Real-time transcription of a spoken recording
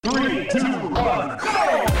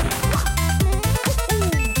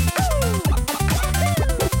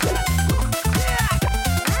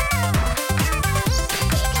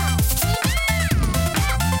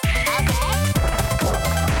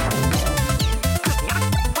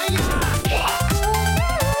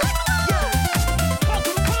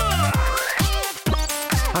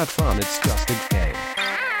it's just a game.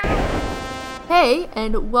 Hey,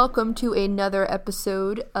 and welcome to another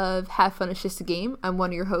episode of Have Fun, It's Just a Game. I'm one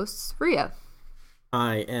of your hosts, Ria.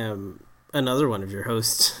 I am another one of your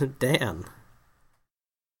hosts, Dan.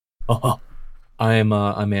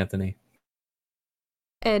 I'm Anthony.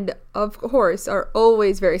 And, of course, our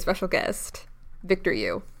always very special guest, Victor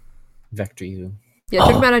Yu. Vector U. Yeah,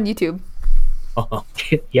 check him out on YouTube.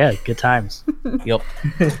 Yeah, good times. Yep.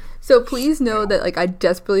 So please know that, I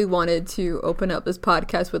desperately wanted to open up this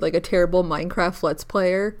podcast with, a terrible Minecraft Let's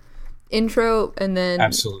Player intro, and then...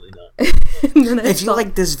 Absolutely not. and then If you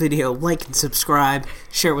like this video, like and subscribe,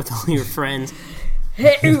 share it with all your friends.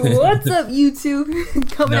 Hey, what's up,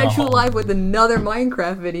 YouTube? Coming at you No. live with another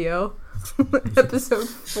Minecraft video. Episode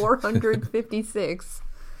 456.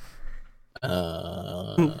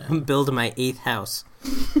 Build my 8th house.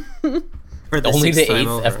 For Only the 6th time 8th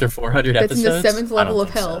over. after 400 That's in episodes? the 7th level of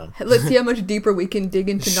hell. Let's see how much deeper we can dig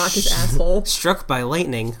into Notch's asshole. Struck by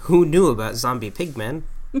lightning, who knew about zombie pigmen?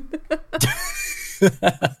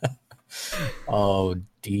 Oh,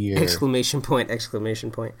 dear. Exclamation point,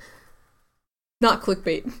 exclamation point. Not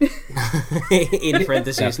clickbait. In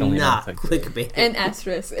parentheses, Definitely not not clickbait. And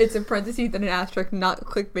asterisk. It's in parentheses and an asterisk, not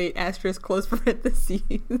clickbait, asterisk, close parentheses.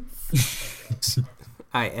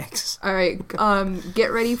 IX. Alright,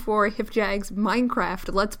 get ready for HipJag's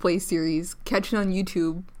Minecraft Let's Play series. Catch it on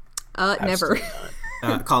YouTube. Never. Absolutely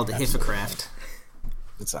not. Called Hifacraft.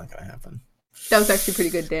 It's not gonna happen. That was actually pretty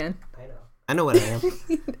good, Dan. I know what I am.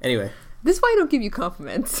 Anyway. This is why I don't give you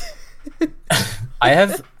compliments. I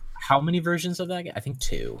have how many versions of that game? I think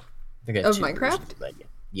 2. I think I have Of 2 Minecraft? versions of that game.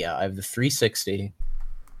 Yeah, I have the 360.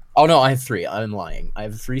 Oh no, I have 3. I'm lying. I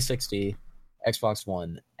have 360, Xbox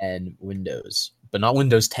One, and Windows. But not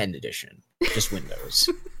Windows 10 edition. Just Windows.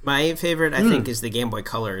 My favorite, I think, is the Game Boy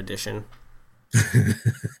Color edition.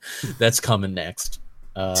 That's coming next.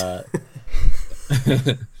 That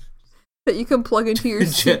you can plug into your...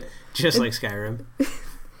 Just like Skyrim.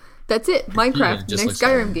 That's it. Minecraft, Yeah, just next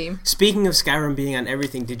like Skyrim Skyrim. game. Speaking of Skyrim being on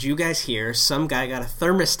everything, did you guys hear some guy got a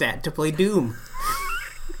thermostat to play Doom?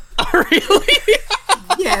 Really?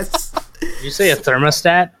 Yes. Did you say a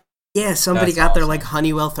thermostat? Yeah, somebody That's got their awesome.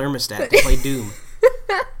 Honeywell thermostat to play Doom.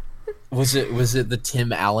 Was it the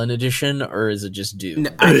Tim Allen edition, or is it just Doom? No,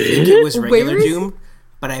 I think it was regular Where is Doom,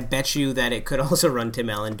 but I bet you that it could also run Tim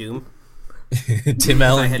Allen Doom. Tim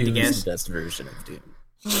Allen had to Doom guess. is the best version of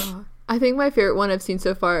Doom. I think my favorite one I've seen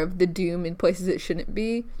so far of the Doom in places it shouldn't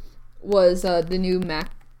be was the new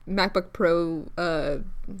MacBook Pro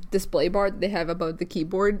display bar that they have above the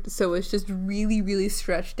keyboard. So it's just really, really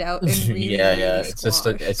stretched out and really, Yeah. really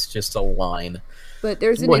It's just a line. But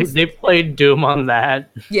there's an Wait, they played Doom on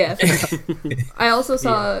that. yeah. I also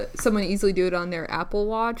saw someone easily do it on their Apple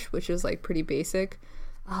Watch, which is pretty basic.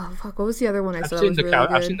 Oh fuck! What was the other one I saw? That was really good?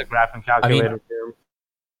 I've seen the graphing calculator too.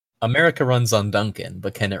 America runs on Duncan,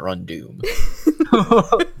 but can it run Doom?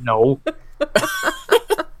 No.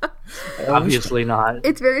 Obviously not.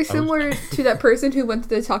 It's very similar to that person who went to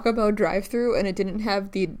the Taco Bell drive-thru and it didn't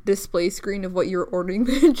have the display screen of what you were ordering,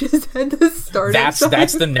 but it just had the start. That's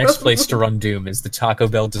the next place to run Doom, is the Taco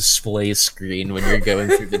Bell display screen when you're going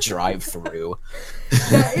through the drive-through.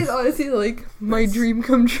 That is honestly my dream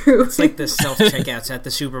come true. It's like the self-checkouts at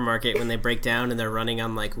the supermarket when they break down and they're running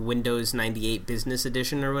on Windows 98 Business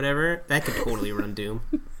Edition or whatever. That could totally run Doom.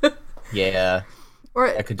 Yeah. Or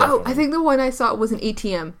could I definitely- think the one I saw was an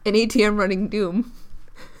ATM running Doom.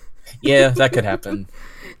 Yeah, that could happen.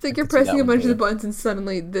 It's like you're could see that pressing a one bunch of the too. buttons and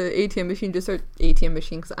suddenly the ATM machine just starts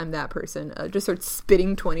because I'm that person just starts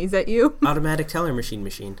spitting 20s at you. Automatic teller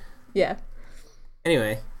machine. Yeah.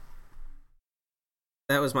 Anyway.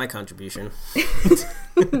 That was my contribution.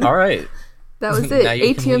 All right. That was Now it.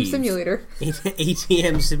 you can ATM leave. simulator.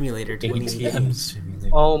 ATM Simulator 20. ATM simulator.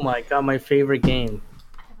 Oh my god, my favorite game.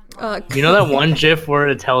 You You know that one GIF where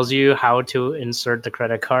it tells you how to insert the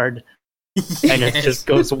credit card, and it just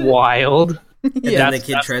goes wild. And then Yeah. the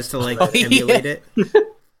kid tries to yeah. emulate it.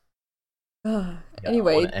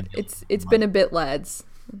 Anyway, wanna emulate it's been a bit, lads.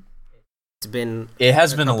 It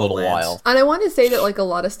has been a couple little lads. while. And I want to say that a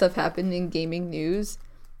lot of stuff happened in gaming news,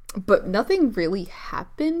 but nothing really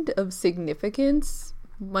happened of significance.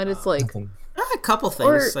 Minus A couple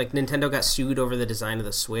things. Or- Nintendo got sued over the design of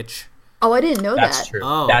the Switch. oh, I didn't know That's that. true.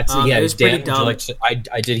 Oh, That's it was pretty Dan, would you dumb.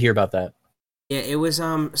 I did hear about that. Yeah, it was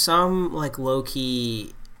some low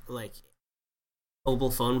key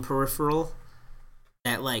mobile phone peripheral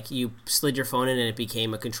that you slid your phone in and it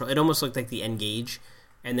became a control. It almost looked like the N-Gage,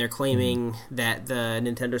 and they're claiming that the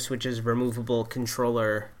Nintendo Switch's removable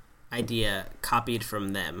controller idea copied from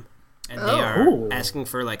them, and they are asking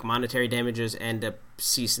for monetary damages and a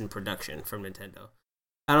cease in production from Nintendo.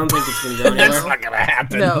 I don't think it's gonna go That's anywhere. not gonna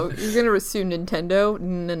happen. No, you're gonna sue Nintendo?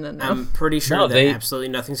 No. I'm pretty sure No, that absolutely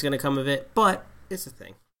nothing's gonna come of it, but it's a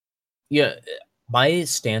thing. Yeah, my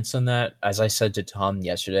stance on that, as I said to Tom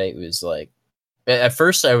yesterday, was like, at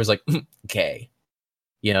first I was like, okay,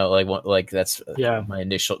 like that's Yeah.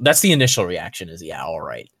 That's the initial reaction is yeah, all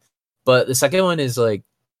right. But the second one is like,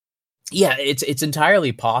 yeah, it's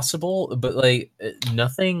entirely possible, but like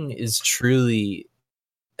nothing is truly.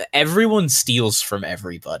 Everyone steals from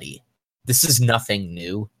everybody. This is nothing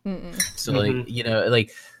new. Mm-mm. So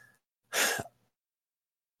like,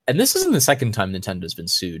 and this isn't the second time Nintendo's been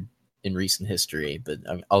sued in recent history, but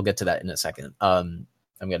I'll get to that in a second. I'm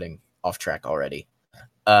getting off track already.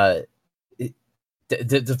 The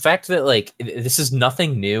fact that like this is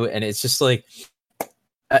nothing new, and it's just like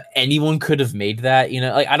anyone could have made that.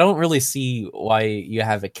 Like I don't really see why you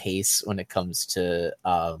have a case when it comes to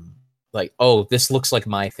like, oh, this looks like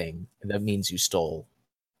my thing. That means you stole.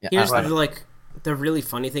 Here's the really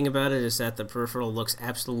funny thing about it is that the peripheral looks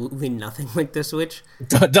absolutely nothing like the Switch.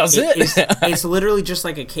 Does it? It's literally just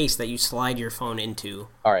like a case that you slide your phone into.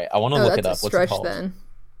 All right, I want to look it up. That's a What's stretch it called? then.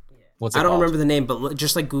 What's it I don't called? remember the name, but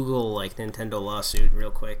just like Google like Nintendo lawsuit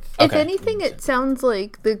real quick. If Okay. anything, it sounds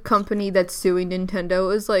like the company that's suing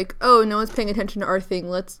Nintendo is like, oh, no one's paying attention to our thing.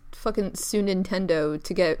 Let's fucking sue Nintendo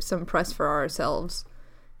to get some press for ourselves.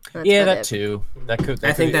 That's Yeah, about that it. too.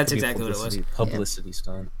 I think that's exactly what it was. Publicity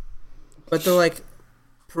stunt. But the like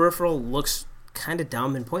peripheral looks kind of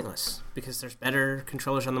dumb and pointless because there's better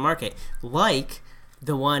controllers on the market, like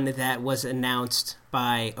the one that was announced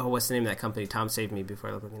by what's the name of that company? Tom saved me before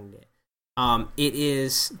I look into it. It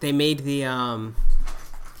is they made the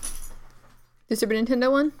Super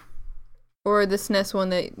Nintendo one? Or the SNES one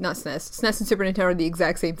that... Not SNES. SNES and Super Nintendo are the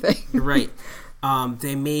exact same thing. You're right.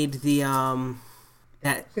 They made the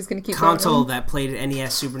that It's gonna keep console going on. that played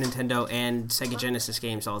NES, Super Nintendo, and Sega Genesis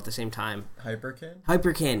games all at the same time. Hyperkin?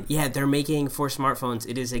 Hyperkin, yeah, they're making for smartphones.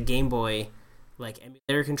 It is a Game Boy like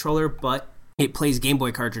emulator controller, but it plays Game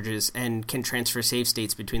Boy cartridges and can transfer save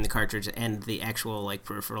states between the cartridge and the actual like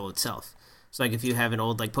peripheral itself. So like if you have an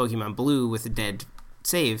old like Pokemon Blue with a dead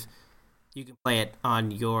save, you can play it on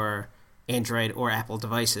your Android or Apple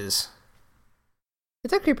devices.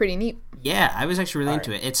 It's actually pretty neat. Yeah, I was actually really All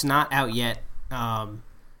into it. It's not out yet,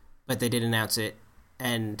 but they did announce it,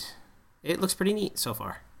 and it looks pretty neat so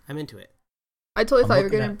far. I'm into it. I totally I'm thought you were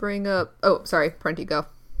looking going to at- bring up... Oh, sorry. Prenti, go.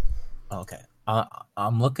 Okay.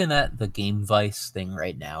 I'm looking at the Game Vice thing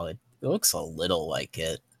right now. It looks a little like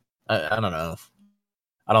it. I don't know.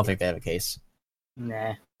 I don't think they have a case.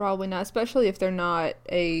 Nah. Probably not, especially if they're not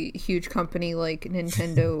a huge company like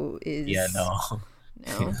Nintendo is. Yeah, no.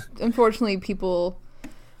 No. Unfortunately, people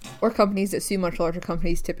or companies that sue much larger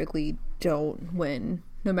companies typically don't win,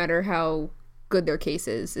 no matter how good their case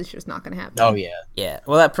is. It's just not going to happen. Oh yeah. Yeah,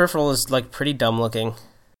 well, that peripheral is like pretty dumb looking.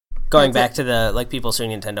 Going That's back to the like people suing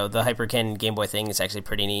Nintendo, the Hyperkin Game Boy thing is actually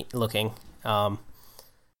pretty neat looking. But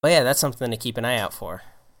yeah, that's something to keep an eye out for.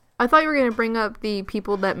 I thought you were going to bring up the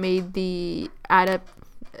people that made the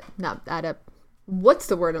what's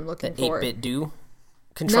the word I'm The looking for? 8-bit do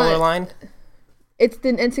controller No, line. It's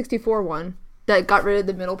the N64 one that got rid of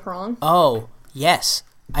the middle prong. Oh, yes.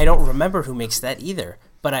 I don't remember who makes that either.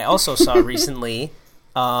 But I also saw recently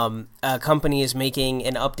a company is making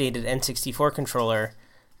an updated N64 controller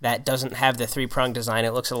that doesn't have the three-prong design.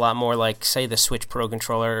 It looks a lot more like, say, the Switch Pro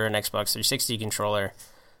controller or an Xbox 360 controller.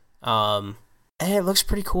 And it looks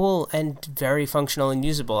pretty cool and very functional and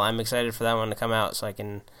usable. I'm excited for that one to come out so I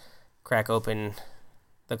can crack open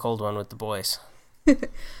the cold one with the boys.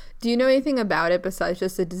 Do you know anything about it besides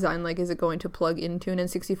just the design? Like, is it going to plug into an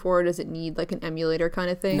N64 or does it need like an emulator kind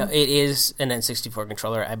of thing? No, it is an N64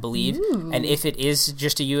 controller, I believe. Ooh. And if it is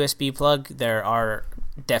just a USB plug, there are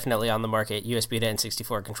definitely on the market USB to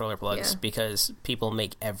N64 controller plugs Yeah. because people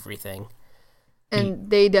make everything. And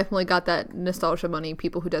they definitely got that nostalgia money,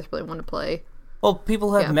 people who desperately want to play. Well, people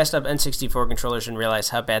who have Yeah. messed up N64 controllers and realize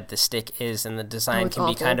how bad the stick is, and the design it's can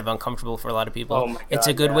be awful. kind of uncomfortable for a lot of people. Oh my It's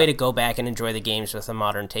a God, good yeah. way to go back and enjoy the games with a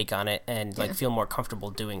modern take on it and like Yeah. feel more comfortable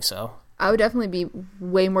doing so. I would definitely be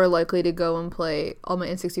way more likely to go and play all my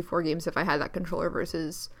N64 games if I had that controller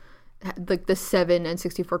versus like the 7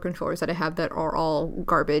 N64 controllers that I have that are all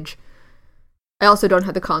garbage. I also don't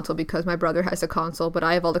have the console because my brother has the console, but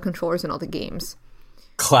I have all the controllers and all the games.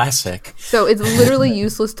 Classic. So it's literally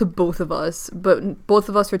useless to both of us, but both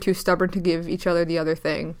of us are too stubborn to give each other the other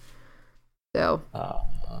thing. So,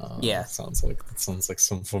 Yeah. That sounds like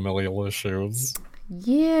some familial issues.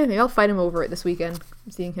 yeah, maybe I'll fight him over it this weekend.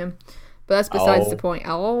 I'm seeing him. But that's besides the point.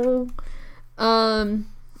 Other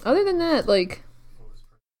than that, like,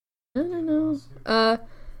 I don't know.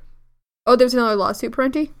 Oh, there's another lawsuit,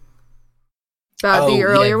 Parenti? About the Oh,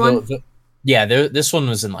 earlier one? This one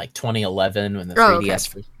was in like 2011 when the 3DS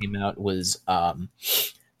first came out.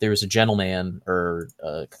 There was a gentleman, or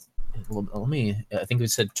I think it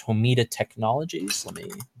said Tomita Technologies. Let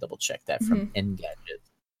me double check that from Engadget.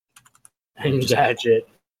 Engadget.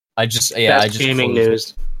 I just gaming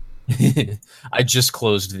news. I just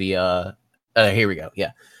closed the here we go.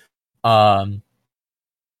 Yeah.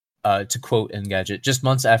 To quote Engadget, just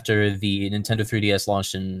months after the Nintendo 3DS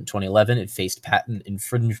launched in 2011, it faced patent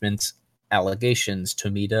infringement allegations.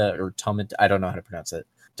 Tomita, I don't know how to pronounce it,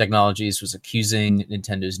 Technologies was accusing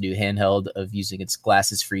Nintendo's new handheld of using its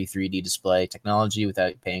glasses-free 3D display technology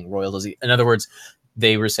without paying royalties. In other words,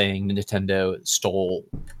 they were saying Nintendo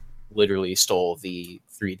literally stole the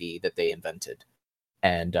 3D that they invented,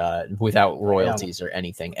 and without royalties or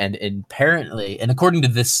anything. And apparently, and according to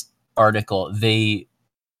this article, the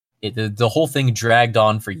whole thing dragged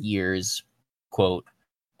on for years, quote,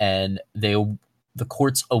 and the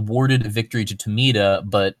courts awarded a victory to Tomita,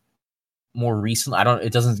 but more recently,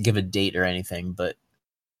 it doesn't give a date or anything, but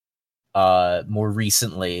more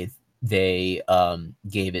recently they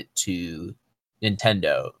gave it to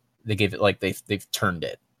Nintendo. They gave it, like, they've turned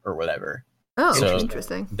it or whatever. Oh, So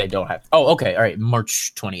interesting. They don't have. Oh, okay, all right.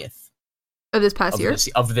 March 20th Of this past year?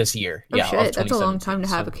 Of this year. Oh, yeah, shit. That's a long time to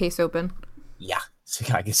have a case open. Yeah. So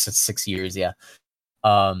I guess it's 6 years, yeah.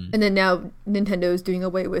 And then now Nintendo is doing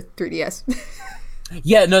away with 3DS.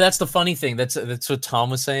 Yeah, no, that's the funny thing. That's what Tom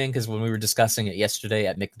was saying, because when we were discussing it yesterday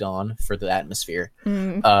at McDon for the Atmosphere,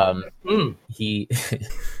 he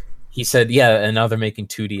he said, yeah, and now they're making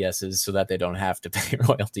 2DSs so that they don't have to pay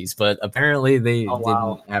royalties. But apparently they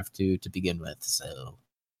didn't have to begin with. So,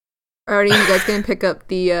 are you guys gonna pick up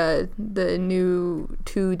the new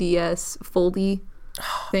 2DS foldy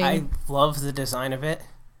thing? I love the design of it,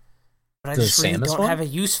 but I just really don't have a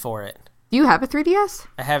use for it. Do you have a 3DS?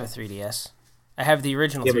 I have a 3DS. I have the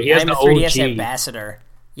original 3DS. But he has I'm a the 3DS OG. ambassador.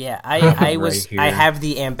 Yeah, I Right here. I have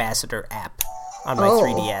the ambassador app on my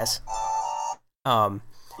 3DS.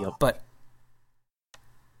 Yep. But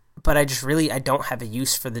I just really, I don't have a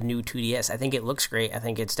use for the new 2DS. I think it looks great. I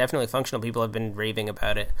think it's definitely functional. People have been raving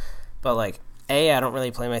about it. But, like, A, I don't really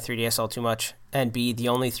play my 3DS all too much. And B, the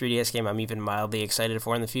only 3DS game I'm even mildly excited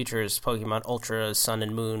for in the future is Pokemon Ultra Sun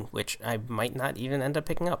and Moon, which I might not even end up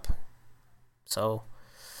picking up. So,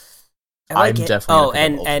 I like I'm it. definitely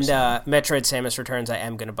and Ultra Sun. Metroid Samus Returns I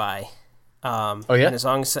am going to buy. Oh, yeah? And as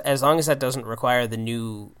long as that doesn't require the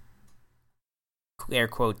new, air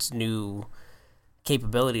quotes, new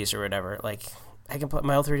capabilities or whatever, like, I can put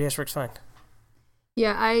my old 3DS works fine.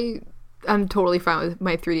 Yeah, I'm totally fine with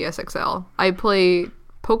my 3DS XL. I play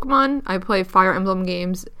Pokemon, I play Fire Emblem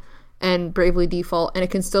games, and Bravely Default, and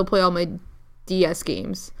it can still play all my DS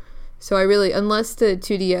games. So I really, unless the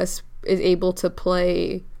 2DS is able to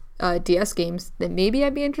play DS games, then maybe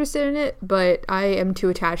I'd be interested in it, but I am too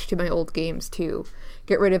attached to my old games to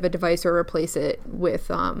get rid of a device or replace it with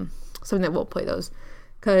something that won't play those.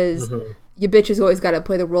 Because your bitch has always got to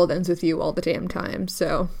play The World Ends With You all the damn time,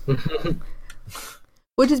 so...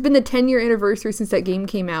 Which has been the 10-year anniversary since that game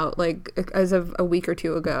came out, like, as of a week or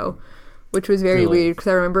two ago. Which was very weird, because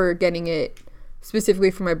I remember getting it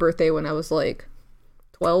specifically for my birthday when I was, like,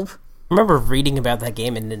 12. I remember reading about that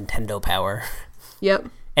game in Nintendo Power. Yep.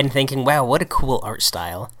 And thinking, wow, what a cool art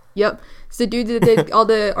style. Yep. It's the dude that did all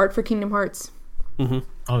the art for Kingdom Hearts.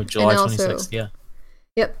 Oh, July And also- 26th, yeah.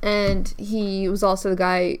 Yep, and he was also the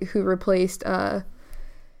guy who replaced Yoshitoko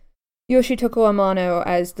Amano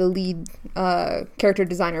as the lead character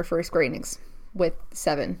designer for Square Enix with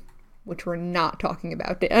 7, which we're not talking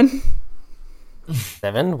about, Dan.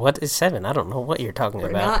 7? What is 7? I don't know what you're talking We're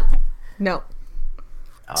about. not. No.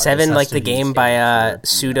 7, like the game by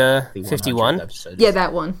Suda51? Yeah,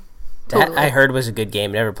 that one. That I heard was a good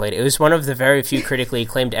game. Never played it. It was one of the very few critically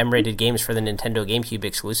acclaimed M-rated games for the Nintendo GameCube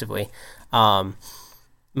exclusively.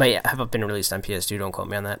 Might have been released on PS2. Don't quote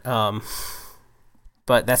me on that.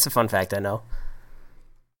 But that's a fun fact I know.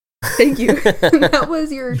 Thank you. That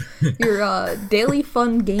was your daily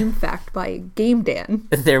fun game fact by Game Dan.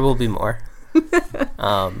 There will be more.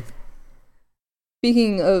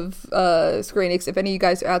 Speaking of Square Enix, if any of you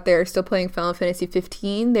guys are out there still playing Final Fantasy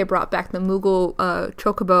 15, they brought back the Moogle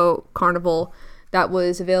Chocobo Carnival that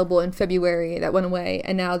was available in February. That went away,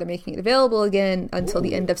 and now they're making it available again until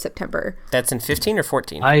the end of September. That's in 15 or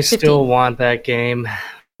 14? I still want that game.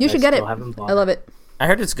 You should get it. Haven't bought I love it. I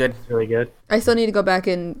heard it's good. It's really good. I still need to go back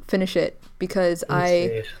and finish it because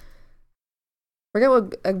I forget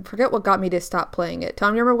what got me to stop playing it.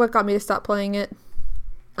 Tom, you remember what got me to stop playing it?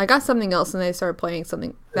 I got something else and I started playing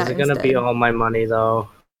something that Is it going to be all my money, though?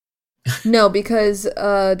 No, because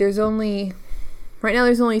there's only 3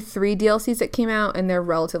 DLCs that came out, and they're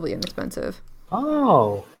relatively inexpensive.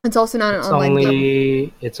 Oh, It's also not an online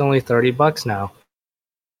game. it's only $30 now.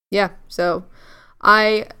 Yeah, so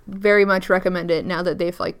I very much recommend it now that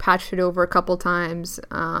they've like patched it over a couple times,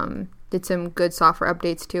 did some good software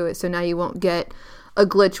updates to it, so now you won't get a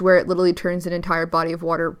glitch where it literally turns an entire body of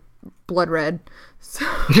water blood red. So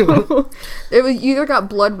you either got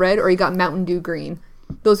blood red or you got Mountain Dew green.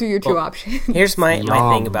 Those are your two options. Here's my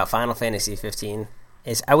thing about Final Fantasy 15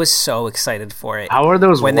 is I was so excited for it. How are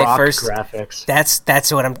those when rock they first graphics?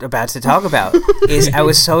 That's what I'm about to talk about. Is I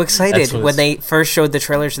was so excited when they first showed the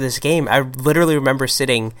trailers of this game. I literally remember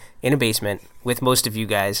sitting in a basement with most of you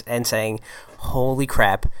guys and saying, "Holy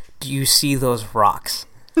crap, do you see those rocks?"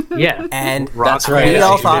 Yeah. And That's we right.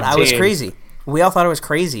 all thought I was 15. crazy. We all thought it was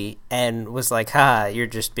crazy and was like, ha, you're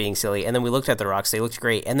just being silly. And then we looked at the rocks. They looked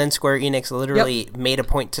great. And then Square Enix literally made a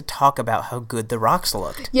point to talk about how good the rocks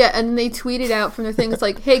looked. Yeah, and they tweeted out from their thing, it's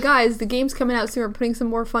like, hey guys, the game's coming out soon. We're putting some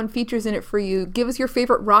more fun features in it for you. Give us your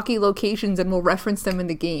favorite rocky locations and we'll reference them in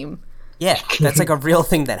the game. Yeah, that's like a real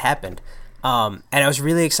thing that happened. And I was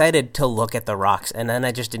really excited to look at the rocks. And then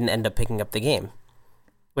I just didn't end up picking up the game.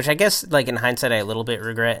 Which I guess, like, in hindsight, I a little bit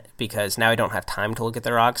regret, because now I don't have time to look at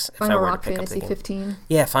the rocks if I Final were Rock to pick Fantasy up the game. 15.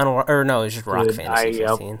 Yeah, no, it was just Rock Dude, Fantasy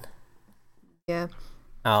 15. Yeah.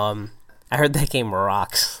 I heard that game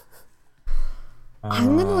rocks.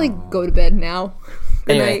 I'm gonna, like, go to bed now.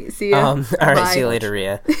 Good Anyway, night. See ya. all right, Bye. see you later,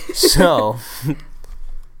 Rhea. So,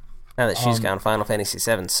 now that she's gone, Final Fantasy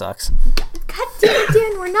 7 sucks. God damn it,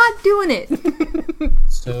 Dan, we're not doing it.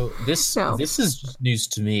 So this No. this is news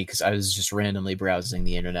to me because I was just randomly browsing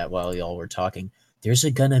the internet while y'all were talking. There's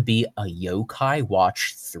gonna be a Yokai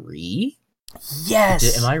Watch 3?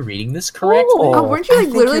 Yes! Am I reading this correctly? Oh, weren't you I like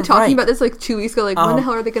think literally you're talking right. about this like 2 weeks ago? Like, when the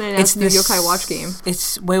hell are they going to announce the new Yokai Watch game?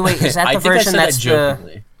 Wait, is that I the think I version said that that's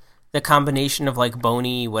jokingly. the combination of, like,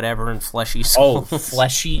 bony whatever and fleshy souls? Oh,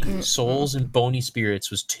 Fleshy Souls and Bony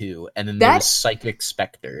Spirits was 2, and then there That- was Psychic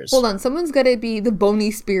Specters. Hold on, someone's got to be the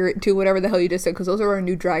Bony Spirit to whatever the hell you just said, because those are our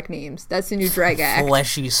new drag names. That's the new drag act.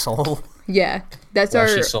 Fleshy soul. Yeah, that's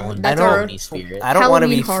Fleshy our. Soul and That's I don't- our. Bony Spirit. I don't want to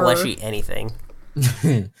be Halloween horror. fleshy anything.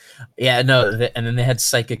 Yeah, no, and then they had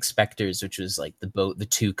Psychic Specters, which was like the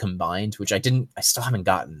 2 combined, which I still haven't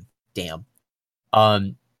gotten. Damn.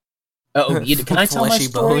 Can I tell my Fleshy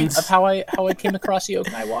story bones. of how I came across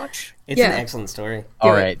Yokai Watch? It's Yeah. an excellent story.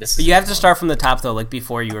 All it. right, this But you have to start from the top, though, like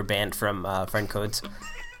before you were banned from friend codes.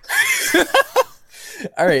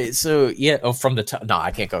 All right, so yeah, from the top. No,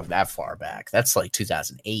 I can't go that far back. That's like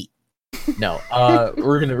 2008. No,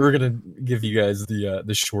 we're gonna give you guys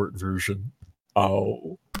the short version.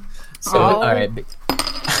 Oh, so Oh. all right.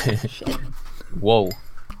 Whoa. All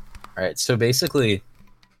right, so basically,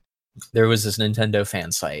 there was this Nintendo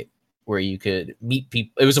fan site where you could meet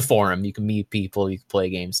people. It was a forum. You could meet people. You could play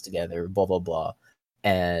games together. Blah blah blah.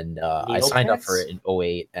 And I signed up for it in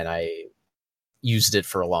 08, and I used it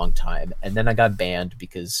for a long time. And then I got banned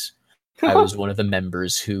because I was one of the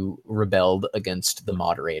members who rebelled against the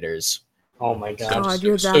moderators. Oh my god. God,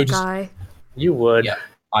 you're so that just- guy. You would. Yeah.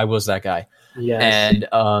 I was that guy. Yes.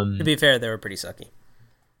 And To be fair, they were pretty sucky.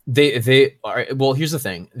 they are, well, here's the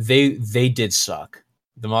thing. They did suck.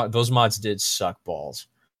 Those mods did suck balls.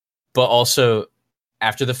 But also,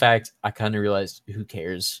 after the fact, I kind of realized, who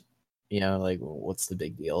cares? You know, like, what's the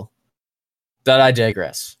big deal? But I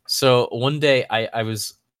digress. So one day I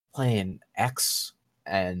was playing X,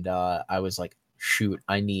 and I was like, shoot,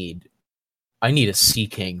 I need a Sea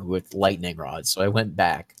King with lightning rods. So I went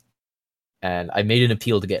back and I made an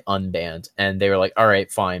appeal to get unbanned, and they were like, all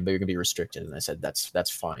right, fine, but you're gonna be restricted. And I said, that's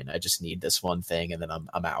fine. I just need this one thing, and then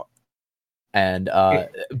I'm out. And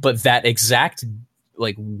but that exact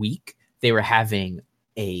like week, they were having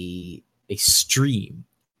a stream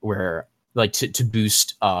where, like, to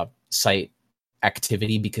boost site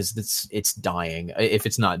activity, because it's dying if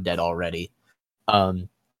it's not dead already.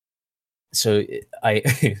 So I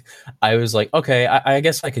I was like, okay, I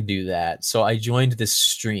guess I could do that. So I joined this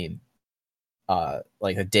stream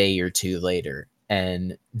like a day or two later,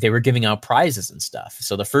 and they were giving out prizes and stuff.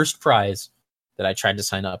 So the first prize that I tried to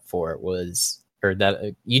sign up for was, or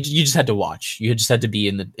that you just had to watch. You just had to be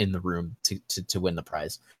in the room to win the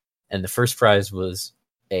prize. And the first prize was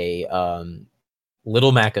a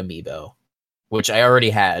Little Mac amiibo, which I already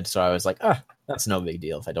had. So I was like, that's no big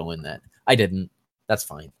deal if I don't win that. I didn't. That's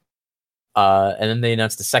fine. And then they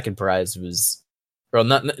announced the second prize was, well,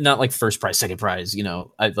 not like first prize, second prize. You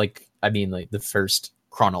know, I mean like the first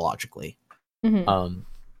chronologically. Mhm.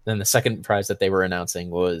 Then the second prize that they were announcing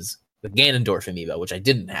was the Ganondorf amiibo, which I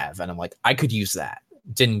didn't have, and I'm like, I could use that.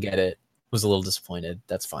 Didn't get it. Was a little disappointed.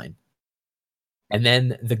 That's fine. And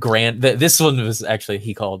then the grand, this one was actually,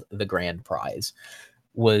 he called the grand prize,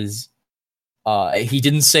 was, he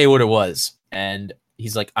didn't say what it was. And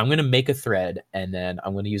he's like, I'm going to make a thread and then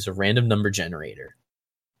I'm going to use a random number generator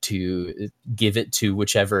to give it to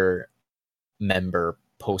whichever member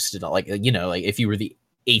posted. Like, you know, like if you were the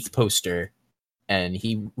 8th poster and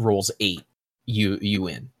he rolls 8, you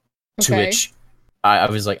win. Okay. To which I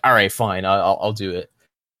was like, all right, fine, I'll do it.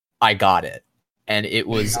 I got it. And it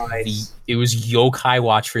was Nice. it was Yokai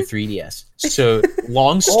Watch for 3DS. So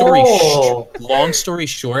long story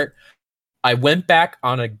short, I went back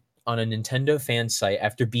on a Nintendo fan site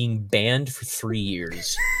after being banned for 3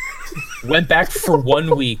 years. Went back for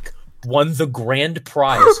 1 week, won the grand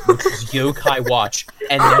prize, which was Yokai Watch,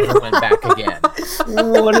 and never went back again.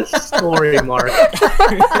 What a story, Mark.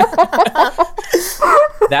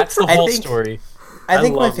 That's the I whole think- story. I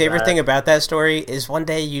think my love favorite that. thing about that story is one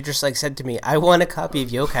day you just like said to me, I want a copy of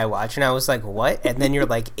Yokai Watch, and I was like, what? And then you're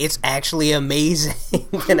like, it's actually amazing.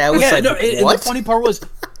 And I was like, And the what? funny part was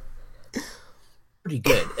pretty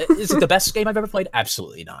good. Is it the best game I've ever played?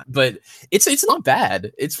 Absolutely not. But it's not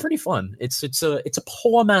bad. It's pretty fun. It's a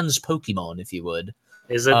poor man's Pokemon, if you would.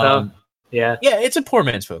 Is it though? Yeah. Yeah, it's a poor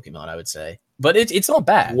man's Pokemon, I would say. But it's not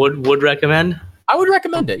bad. Would recommend. I would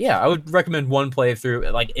recommend it. Yeah, I would recommend one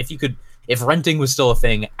playthrough. Like if renting was still a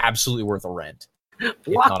thing, absolutely worth a rent.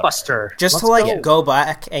 Blockbuster. Just Let's to like go. go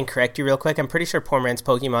back and correct you real quick, I'm pretty sure poor man's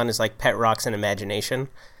Pokemon is like Pet Rocks and Imagination.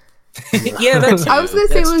 Yeah, that's. I was gonna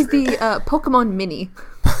say it that's was true. the Pokemon Mini.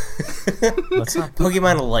 Let's not.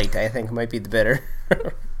 Pokemon Light, I think, might be the better.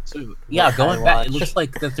 So, yeah, going back, it looks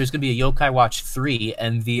like that there's gonna be a Yokai Watch 3,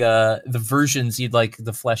 and the versions you'd like,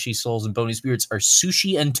 the fleshy souls and bony spirits, are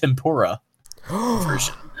sushi and tempura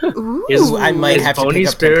version. Ooh. Is, I might is have to Bony pick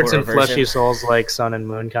up Spirits Tempura and Fleshy version. Souls like Sun and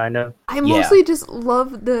Moon, kind of? I mostly just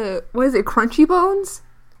love the Crunchy Bones?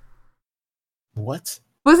 What?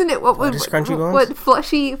 Wasn't it what is Crunchy Bones? What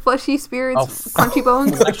fleshy spirits? Oh, Crunchy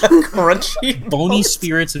Bones. Crunchy. Bony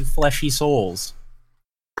spirits and fleshy souls.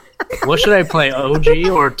 What should I play, OG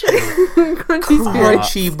or 2? Crunchy Spirits.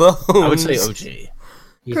 Crunchy Bones. I would say OG.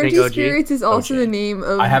 You think Crunchy OG? Spirits is also OG. the name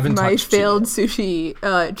of I haven't my touched failed it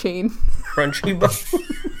sushi chain. Crunchy Bones.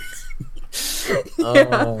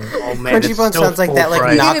 Oh man, Crunchy it's Bones so sounds like that like full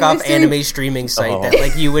price. Even knockoff Mr. anime streaming site Oh. that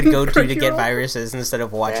like you would go to get Crunchyroll? viruses instead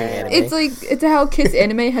of watching anime. It's how Kiss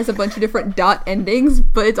Anime has a bunch of different dot endings,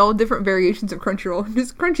 but it's all different variations of Crunchyroll.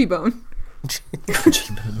 Just Crunchy Bone.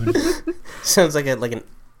 Sounds like an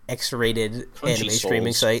X-rated Crunchy anime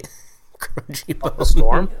streaming Souls. site. Crunchy The Bones.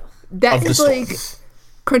 Storm? That Of the is storm. like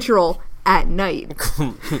Crunchyroll at night,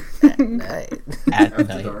 Nice. At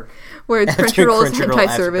night. where it's After Crunchyroll's Crunchyroll hentai After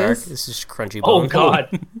Dark, service. this is Crunchy Oh Bones.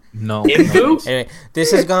 god. No. Imbu? Anyway,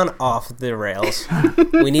 this has gone off the rails.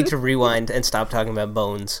 We need to rewind and stop talking about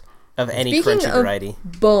bones of any Speaking crunchy of variety.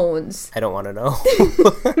 Bones, I don't want to know.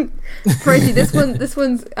 Francie, this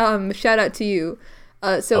one's shout out to you.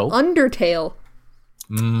 So Oh. Undertale,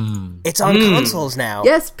 It's on consoles now.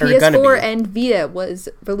 yes, Or gonna PS4 be. and Vita was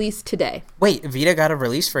released today. Wait, Vita got a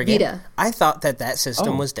release for a game? Vita. I thought that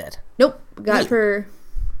system Oh. was dead. Nope, got Neat. for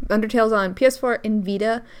Undertale's on PS4 and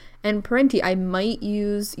Vita. And Parenti, I might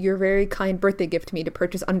use your very kind birthday gift to me to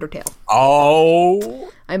purchase Undertale.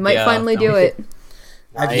 Oh. I might Yeah, finally do okay. it.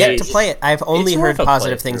 I've yet to Nice. play it. I've only It's heard worth a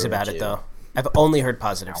positive things playthrough about or it, two. though. I've only heard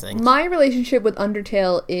positive things. My relationship with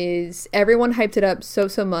Undertale is everyone hyped it up so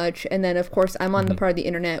much, and then of course I'm on the part of the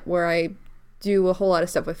internet where I do a whole lot of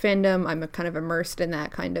stuff with fandom. I'm kind of immersed in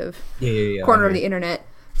that kind of Yeah. corner of the internet.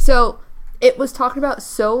 So it was talked about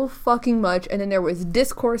so fucking much, and then there was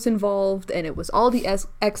discourse involved, and it was all the ex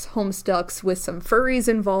Homestucks with some furries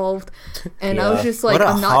involved, and I was just like, what a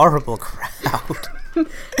I'm not. horrible crowd.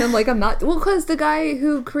 I'm like, I'm not. Well, because the guy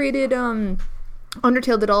who created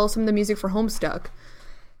Undertale did some of the music for Homestuck.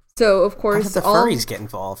 So of How course, did the all furries get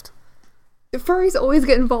involved? the furries always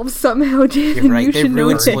get involved somehow, Jim. You're and right. you They should know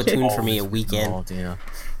ruined it. Splatoon for me a weekend. Oh, yeah.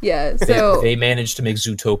 Yeah. They, So they managed to make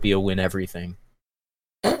Zootopia win everything.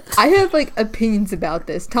 I have like opinions about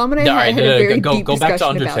this. Tom and I All right, had a very go deep back to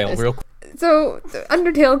discussion about Undertale this. real quick. So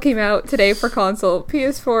Undertale came out today for console,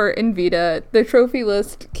 PS4, and Vita. The trophy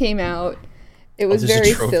list came out. It was There's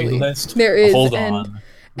very a trophy silly. list? There is, Hold and on.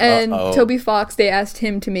 and Uh-oh. Toby Fox, they asked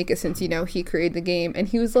him to make it since he created the game, and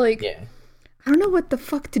he was like, Yeah. I don't know what the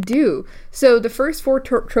fuck to do. So the first 4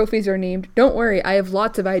 trophies are named. Don't worry, I have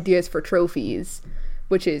lots of ideas for trophies,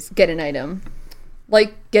 which is get an item,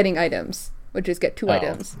 like getting items, which is get 2 Oh.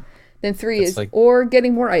 items. Then 3 That's is like- or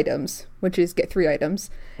getting more items, which is get 3 items.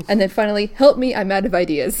 And then finally, help me, I'm out of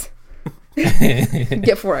ideas.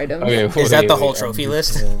 Get 4 items. Okay, Is that the wait, whole trophy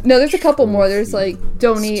list? No, there's a couple more. There's like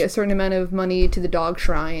donate a certain amount of money to the dog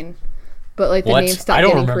shrine. but like the What? name stopped I don't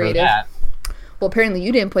getting remember creative. that. Well, apparently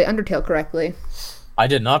you didn't play Undertale correctly, I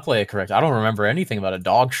did not play it correct. I don't remember anything about a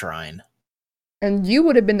dog shrine. and you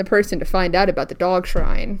would have been the person to find out about the dog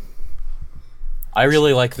shrine. I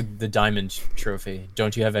really like the diamond trophy.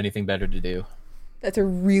 Don't you have anything better to do? That's a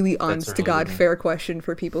really a honest to really God good one. fair question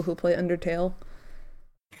for people who play Undertale.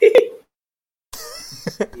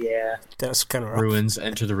 Yeah. That's kind of rough. Ruins,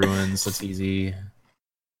 enter the ruins. That's easy.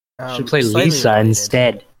 Should play Slightly Lisa related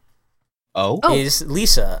instead. Oh, Is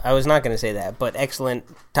Lisa. I was not going to say that, but excellent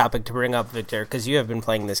topic to bring up, Victor, because you have been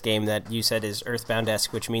playing this game that you said is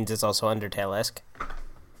Earthbound-esque, which means it's also Undertale-esque.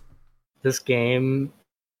 This game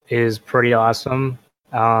is pretty awesome.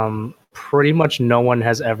 Pretty much no one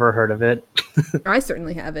has ever heard of it. I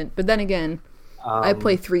certainly haven't, but then again, I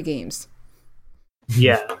play 3 games.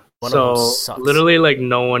 Yeah. One of them So sucks. literally, like,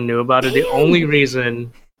 no one knew about it. The only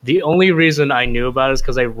reason I knew about it is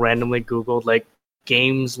because I randomly Googled like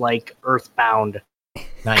games like Earthbound,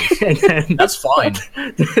 nice. and then That's fine.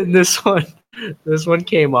 this one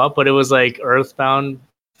came up, but it was like Earthbound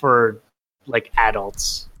for like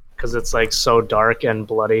adults because it's like so dark and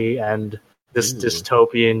bloody and this Ooh.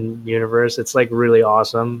 dystopian universe. It's like really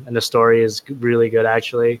awesome, and the story is really good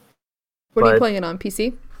actually. What are you But- playing it on,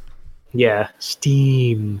 PC? Yeah,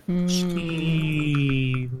 Steam.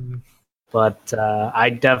 But I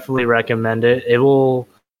definitely recommend it. It will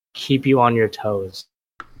keep you on your toes.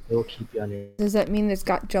 It will keep you on your Does that mean it's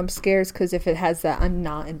got jump scares? Because if it has that, I'm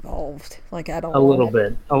not involved, like at all. a little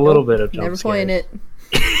bit of jump Never playing scares.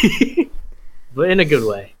 it. But in a good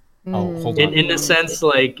way. Oh, hold Mm. on. In the sense,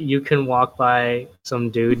 like, you can walk by some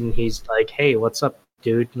dude and he's like, hey, what's up,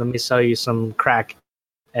 dude? Let me sell you some crack.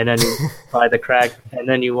 And then you buy the crack, and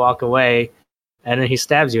then you walk away, and then he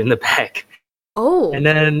stabs you in the back. Oh, And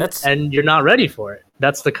then That's- and you're not ready for it.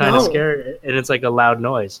 That's the kind No. of scare, and it's like a loud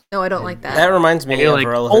noise. no, I don't like that. That reminds me And you're of like, a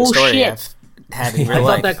relevant "Oh, story shit." I've had in I real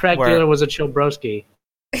thought life. that crack where- dealer was a Chilbrowski,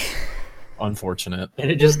 Unfortunate. and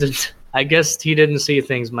it just did, I guess he didn't see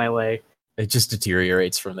things my way, It just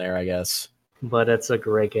deteriorates from there, I guess. but it's a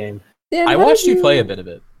great game. Dan, I how watched did you play a bit of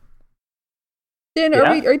it. Dan, Yeah?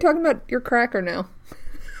 are you talking about your crack or no?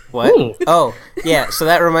 What? Ooh. Oh, yeah. So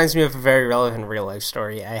that reminds me of a very relevant real life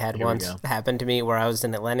story I had Here we once go. happen to me where I was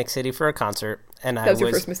in Atlantic City for a concert, and That was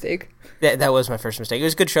your first mistake. That was my first mistake. It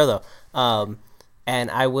was a good show though.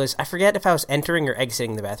 And I forget if I was entering or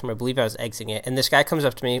exiting the bathroom. I believe I was exiting it. And this guy comes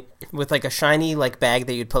up to me with like a shiny like bag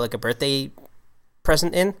that you'd put like a birthday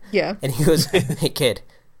present in, Yeah. and he goes, "Hey kid,"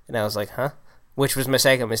 and I was like, "Huh?" Which was my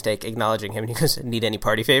second mistake, acknowledging him. And he goes, "Need any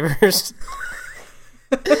party favors?"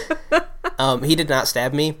 He did not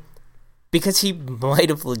stab me. Because he might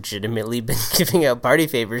have legitimately been giving out party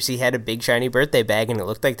favors. He had a big shiny birthday bag, and it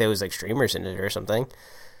looked like there was like streamers in it or something.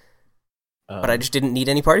 But I just didn't need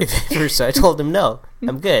any party favors, so I told him no,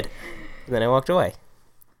 I'm good. And then I walked away.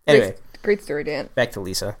 Anyway, Great story, Dan. back to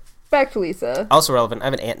Lisa. Back to Lisa. Also relevant, I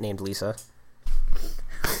have an aunt named Lisa.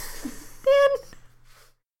 Dan,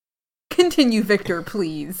 continue, Victor,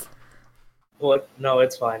 please. What? No,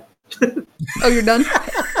 it's fine. Oh, you're done?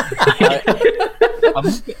 I'm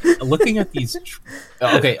looking at these.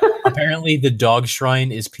 Okay, apparently the dog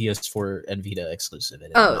shrine is PS4 and Vita exclusive. I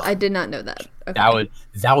didn't Oh, know. I did not know that. Okay.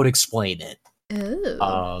 that would explain it.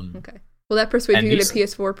 Oh. Okay. Will that persuade and you to get a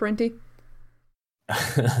these- PS4, Parenti?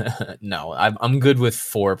 No, I'm good with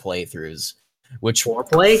 4 playthroughs. Which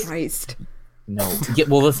Foreplay? Christ. no, yeah,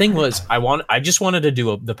 well the thing was I just wanted to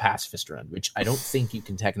do the pacifist run, which I don't think you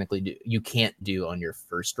can technically do. You can't do on your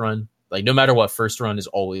first run. Like no matter what, first run is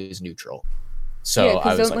always neutral. So Yeah, I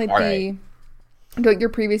because was don't like, like all right. don't your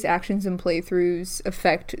previous actions and playthroughs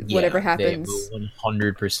affect whatever happens. They will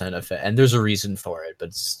 100% affect, and there's a reason for it, but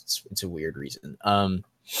it's a weird reason.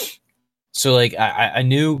 So like I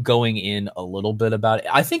knew going in a little bit about it.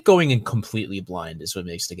 I think going in completely blind is what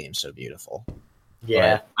makes the game so beautiful.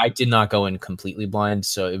 Yeah. But I did not go in completely blind,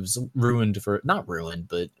 so it was not ruined,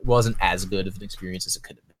 but it wasn't as good of an experience as it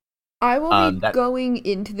could have been. I will be that- going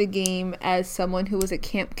into the game as someone who was a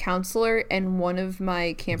camp counselor, and one of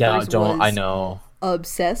my campers I was know.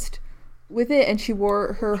 obsessed with it, and she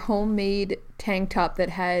wore her homemade tank top that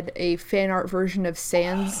had a fan art version of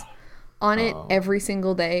Sans on it every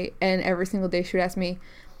single day, and every single day she would ask me,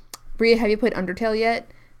 "Bria, have you played Undertale yet?"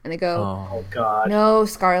 And I go, Oh God. "No,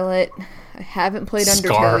 Scarlet, I haven't played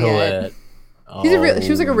Undertale yet." Scarlet. She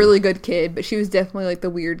was like a really good kid, but she was definitely like the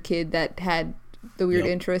weird kid that had the weird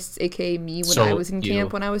Yep. interests, aka me when So I was in you,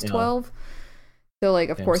 camp when I was you know. 12. So like,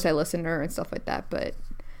 of Yes. course, I listened to her and stuff like that. But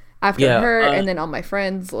after Yeah, her, and then all my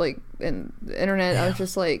friends, like, and the internet, I was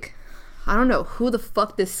just like, I don't know who the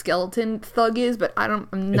fuck this skeleton thug is, but I'm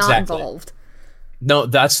not Exactly. involved. No,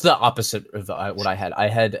 that's the opposite of what I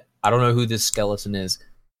had. I don't know who this skeleton is.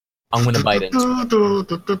 I'm gonna bite into it. I'm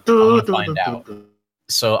gonna find out.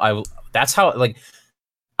 So that's how, like,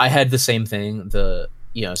 I had the same thing,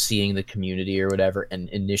 seeing the community or whatever, and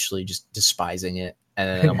initially just despising it, and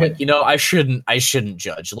then I'm like, I shouldn't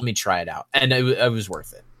judge. Let me try it out, and it was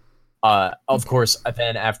worth it. Of course,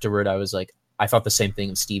 then afterward, I was like, I thought the same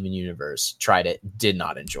thing of Steven Universe. Tried it, did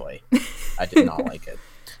not enjoy. I did not like it.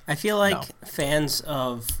 I feel like fans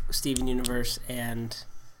of Steven Universe and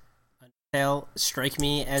Undertale strike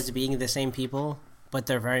me as being the same people, but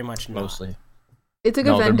they're very much not. Mostly. It's like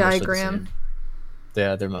a Venn diagram.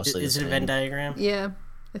 Yeah, they're mostly Is it a Venn diagram? Yeah,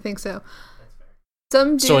 I think so.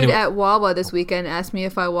 Some dude at Wawa this weekend asked me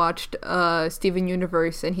if I watched Steven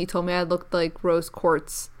Universe, and he told me I looked like Rose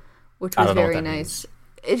Quartz, which was very nice.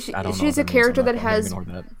 She's a character that has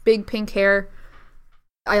big pink hair.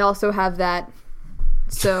 I also have that.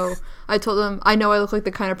 So I told him, I know I look like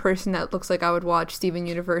the kind of person that looks like I would watch Steven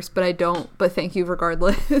Universe, but I don't. But thank you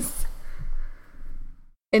regardless.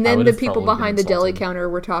 And then the people behind the deli counter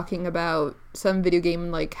were talking about some video game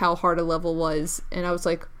and like how hard a level was, and I was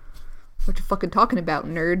like, "What you fucking talking about,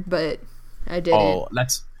 nerd?" But I didn't. Oh,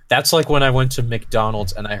 that's like when I went to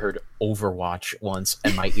McDonald's and I heard Overwatch once,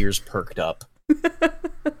 and my ears perked up.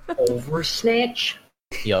 Oversnatch.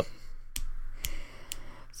 Yep.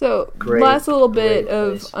 So, last little bit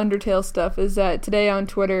of Undertale stuff is that today on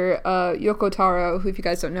Twitter, Yoko Taro, who, if you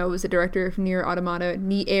guys don't know, was the director of Nier Automata.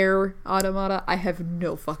 I have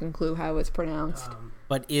no fucking clue how it's pronounced.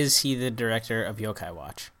 But is he the director of Yokai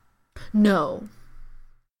Watch? No.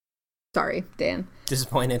 Sorry, Dan.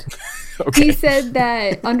 Disappointed. Okay. He said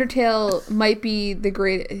that Undertale might be the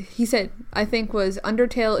Undertale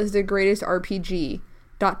is the greatest RPG, ...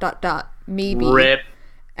 maybe. Rip.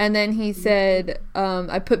 And then he said,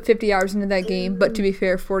 I put 50 hours into that game, but to be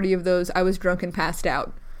fair, 40 of those I was drunk and passed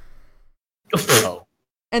out. Oh.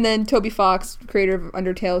 And then Toby Fox, creator of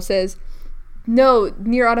Undertale, says, no,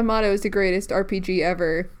 Nier Automata is the greatest RPG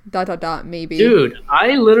ever, ... maybe. Dude,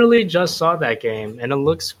 I literally just saw that game, and it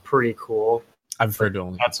looks pretty cool. I've heard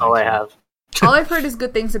only. That's all I have. All I've heard is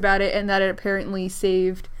good things about it, and that it apparently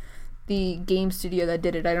saved the game studio that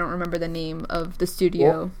did it. I don't remember the name of the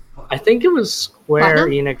studio. Well, I think it was Square Platinum?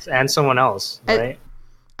 Enix and someone else, right?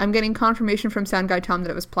 I'm getting confirmation from Sound Guy Tom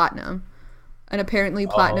that it was Platinum. And apparently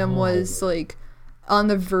Platinum was, like, on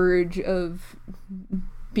the verge of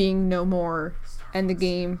being no more, and the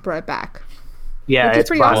game brought it back. Yeah, which is it's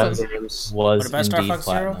pretty awesome. Was What about Star indeed Fox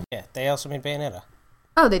Platinum. Zero? Yeah, they also made Bayonetta.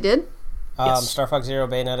 Oh, they did? Yes. Star Fox Zero,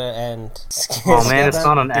 Bayonetta, and... Oh man, it's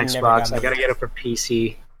not on Never Xbox. got I me. gotta get it for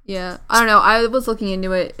PC. Yeah. I don't know. I was looking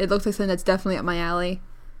into it. It looks like something that's definitely up my alley.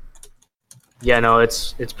 Yeah, no,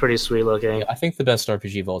 it's pretty sweet looking. I think the best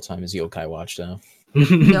RPG of all time is Yokai Watch, though.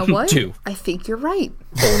 You know what? 2. I think you're right.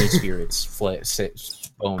 Bony Spirits,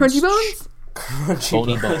 bones. Crunchy Bones?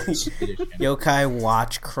 Bony Bones edition. Yokai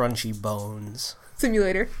Watch Crunchy Bones.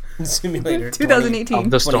 Simulator. Simulator 2018.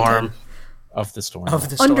 Of the Storm. Of the Storm. Of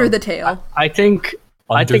the Storm. Under the Tail. I think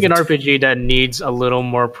Under an the RPG that needs a little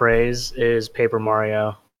more praise is Paper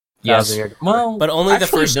Mario. Yes. Well, But only the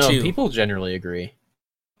actually, first no, two. People generally agree.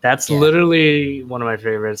 That's Yeah. literally one of my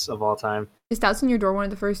favorites of all time. Is Doubts in Your Door one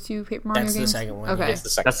of the first two Paper Mario That's the games? second one, Okay. yeah. It's the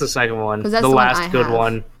second. That's the second one. 'Cause that's The the one last I good have.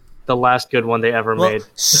 one. The last good one they ever Well, made.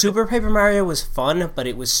 Super Paper Mario was fun, but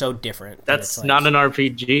it was so different. that That's it's like- not an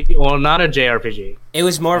RPG. Well, not a JRPG. It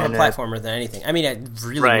was more of a and, platformer than anything. I mean, I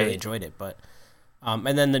really, Right. really enjoyed it, but...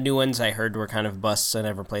 and then the new ones I heard were kind of busts. I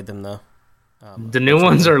never played them, though. The new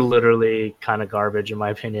ones are literally kind of garbage, in my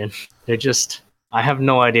opinion. They're just... I have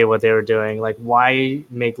no idea what they were doing. Like, why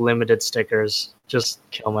make limited stickers? Just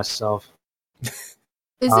kill myself.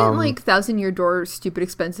 Isn't like Thousand Year Door stupid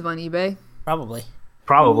expensive on eBay? Probably.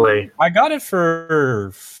 Probably. I got it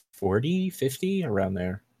for 40, 50, around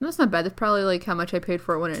there. That's not bad. That's probably like how much I paid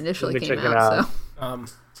for it when it initially Let me came check it out. out.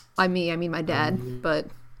 So I mean my dad, but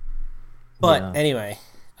But Yeah. anyway,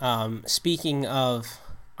 speaking of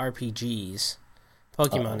RPGs,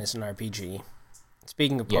 Pokemon is an RPG.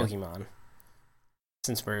 Speaking of Yeah. Pokemon,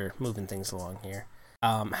 since we're moving things along here,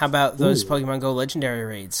 how about those Pokemon Go Legendary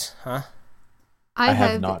raids, huh? I, I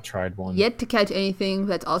have have not tried one. yet to catch anything.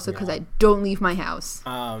 That's also because I don't leave my house.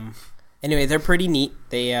 Anyway, they're pretty neat.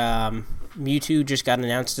 They Mewtwo just got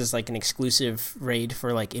announced as like an exclusive raid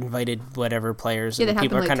for like invited whatever players, Yeah, and that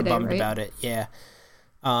people are happened, kind like, of today, bummed right? about it.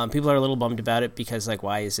 Yeah, people are a little bummed about it because like,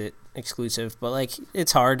 why is it exclusive? But like,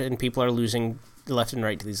 it's hard, and people are losing left and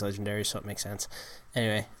right to these legendaries, so it makes sense.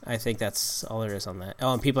 Anyway, I think that's all there is on that.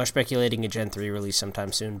 Oh, and people are speculating a Gen 3 release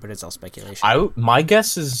sometime soon, but it's all speculation. My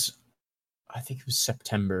guess is, I think it was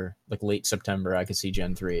September, like late September. I could see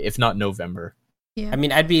Gen 3, if not November. Yeah. I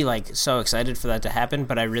mean, I'd be like so excited for that to happen,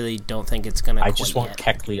 but I really don't think it's gonna. I just want yet.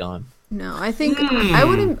 Kecleon. No, I think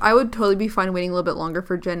I would totally be fine waiting a little bit longer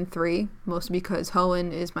for Gen 3, mostly because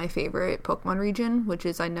Hoenn is my favorite Pokemon region, which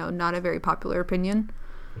is, I know, not a very popular opinion.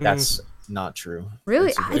 That's not true. Really?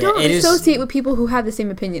 That's a I very- don't It is- associate with people who have the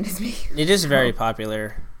same opinion as me. It is very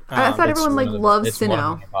popular. I thought It's everyone one of the- loves it's one of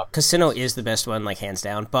Sinnoh. the top- Because Sinnoh is the best one, like hands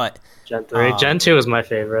down. But Gen 3. Gen 2 is my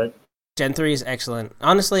favorite. Gen 3 is excellent.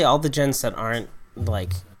 Honestly, all the gens that aren't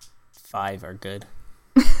like 5 are good.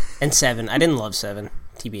 And 7. I didn't love 7,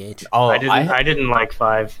 TBH. Oh, I didn't like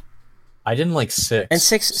 5. I didn't like 6. And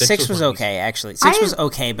 6 was my- okay, actually. 6 I- was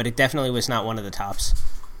okay, but it definitely was not one of the tops.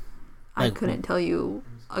 I Like- couldn't tell you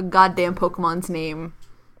a goddamn Pokemon's name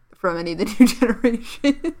from any of the new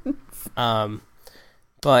generations.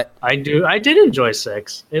 But I did enjoy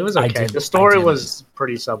 6. It was I okay. did- The story I did. was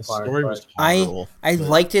pretty The subpar. story but- was I horrible.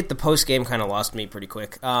 liked it. The post game kind of lost me pretty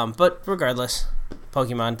quick. But regardless,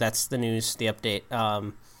 Pokemon. That's the news. The update.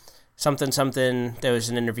 Something. There was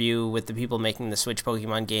an interview with the people making the Switch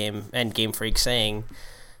Pokemon game and Game Freak saying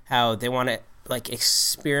how they want to like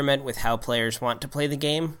experiment with how players want to play the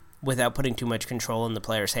game without putting too much control in the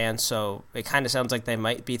player's hands. So it kind of sounds like they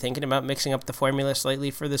might be thinking about mixing up the formula slightly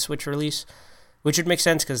for the Switch release, which would make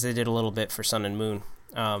sense because they did a little bit for Sun and Moon.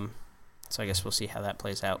 So I guess we'll see how that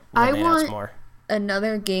plays out when I they announce want- more.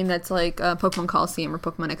 Another game that's like Pokemon Coliseum or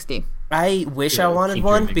Pokemon XD. I wish I wanted keep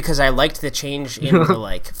one dreaming. because I liked the change in the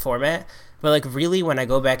like format. But like really, when I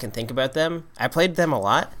go back and think about them, I played them a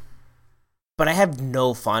lot, but I have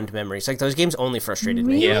no fond memories. Like those games only frustrated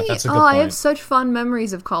me. Really? Yeah, that's a good I have point. such fond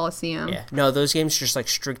memories of Coliseum. Yeah, no, those games just like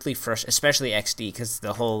strictly frustrated, especially XD because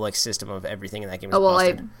the whole like system of everything in that game is Oh well,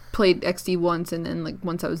 busted. I played XD once, and then like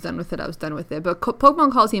once I was done with it, I was done with it. But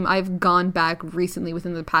Pokemon Coliseum, I've gone back recently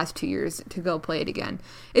within the past 2 years to go play it again.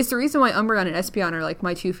 It's the reason why Umbreon and Espeon are like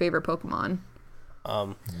my 2 favorite Pokemon.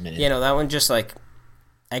 You know, that one just like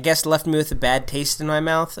I guess left me with a bad taste in my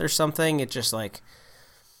mouth or something. It just like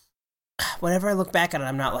whenever I look back at it,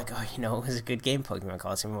 I'm not like, oh, you know, it was a good game, Pokemon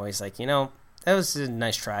Coliseum. I'm always like, you know, that was a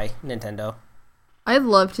nice try, Nintendo. I'd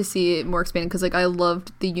love to see it more expanded because like I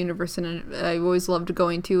loved the universe, and I always loved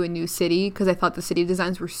going to a new city because I thought the city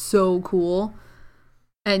designs were so cool,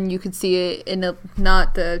 and you could see it in a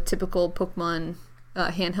not the typical Pokemon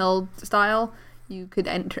handheld style. You could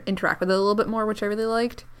interact with it a little bit more, which I really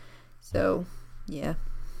liked. So yeah.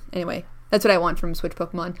 Anyway, that's what I want from Switch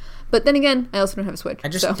Pokemon. But then again, I also don't have a Switch. I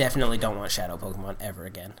just so. definitely don't want Shadow Pokemon ever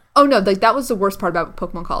again. Oh no, like that was the worst part about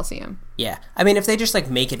Pokemon Coliseum. Yeah, I mean, if they just like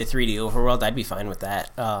make it a 3D overworld, I'd be fine with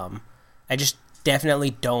that. I just definitely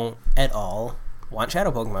don't at all want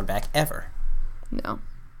Shadow Pokemon back ever. No.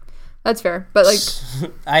 That's fair. But like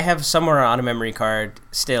I have somewhere on a memory card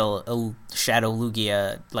still a Shadow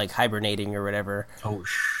Lugia like hibernating or whatever.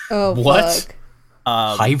 oh What?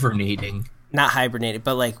 fuck. Hibernating. Not hibernating,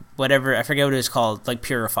 but like whatever. I forget what it was called. Like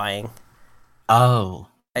purifying. Oh.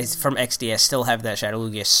 It's from XD. I still have that Shadow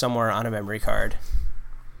Lugia somewhere on a memory card.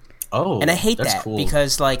 Oh. And I hate that's that cool.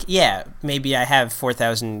 because, like, yeah, maybe I have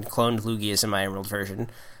 4,000 cloned Lugias in my Emerald version,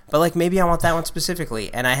 but, like, maybe I want that one specifically,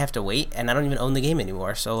 and I have to wait, and I don't even own the game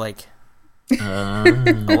anymore, so, like,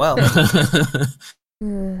 oh well.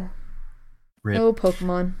 Rip. No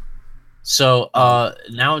Pokemon. So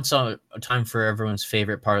now it's time for everyone's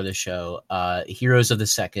favorite part of the show, Heroes of the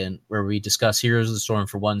Second, where we discuss Heroes of the Storm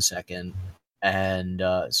for 1 second. And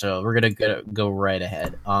so we're gonna go right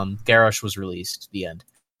ahead. Garrosh was released. The end.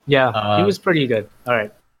 Yeah, he was pretty good. All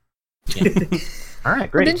right. All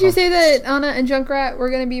right, great. Didn't you say that Anna and Junkrat were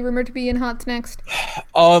going to be rumored to be in HOTS next?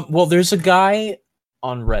 Well, there's a guy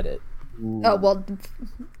on Reddit. Oh, well,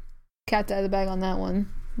 cat's out of the bag on that one.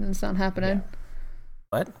 It's not happening.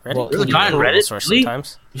 What? Reddit? Well, Can there's a guy on be a Reddit? source Really?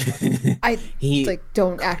 sometimes. I He like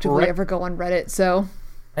don't actively correct- ever go on Reddit, so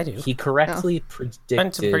I do. he correctly predicted.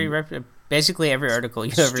 It's a pretty basically every article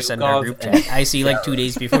you ever send in our Stukov group and- chat. I see like 2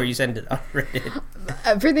 days before you send it on Reddit.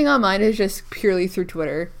 everything on mine is just purely through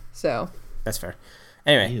Twitter. So That's fair.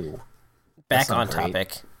 Anyway, Ew. back That's not on great.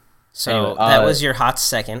 topic. So Anyway, that was your hot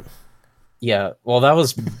second. Yeah, well, that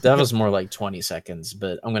was more like 20 seconds,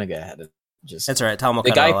 but I'm gonna go ahead and just. That's all right. Tom will The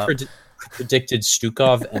cut it all guy out. predicted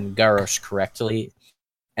Stukov and Garrosh correctly,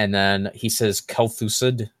 and then he says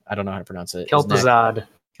Kel'Thuzad. I don't know how to pronounce it. His neck- Kel'Thuzad.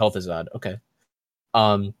 Kel'Thuzad. Okay.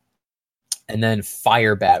 And then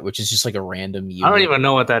Firebat, which is just like a random unit. I don't even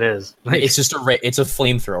know what that is. Like, It's just it's a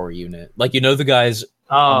flamethrower unit. Like, you know, the guys.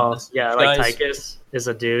 oh, yeah, like guys- Tychus is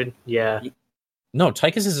a dude. Yeah. No,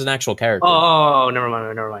 Tychus is an actual character. Oh, never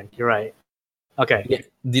mind. You're right. Okay. Yeah,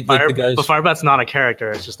 the guys. But Firebat's not a character;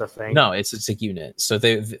 it's just a thing. No, it's a unit. So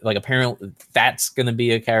they like apparently that's gonna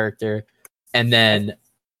be a character, and then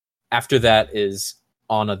After that is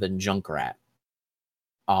Anna the Junkrat.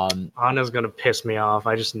 Anna's gonna piss me off.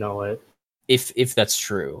 I just know it. If that's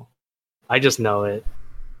true. I just know it.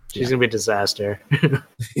 She's Yeah. gonna be a disaster.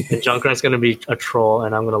 And Junkrat's gonna be a troll,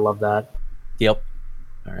 and I'm gonna love that. Yep.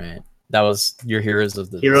 All right. That was your heroes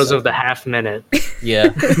of the Heroes of the half minute. Yeah.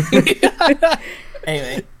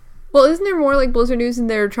 Anyway, Well, isn't there more like Blizzard news and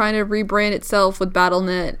they're trying to rebrand itself with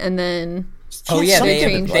BattleNet and then oh yeah, Something they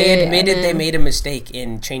changed admitted it, and they then- made a mistake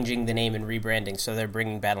in changing the name and rebranding, so they're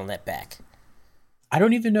bringing BattleNet back. I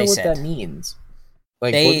don't even know They what said. that means.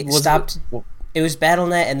 Like They what- stopped. It was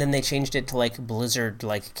BattleNet, and then they changed it to like Blizzard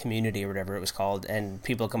like Community or whatever it was called, and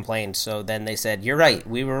people complained. So then they said, "You're right,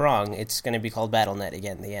 we were wrong. It's going to be called BattleNet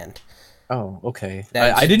again." In the end. Oh, okay.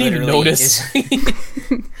 That's I didn't even literally notice.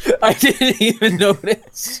 I didn't even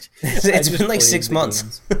notice. It's been like 6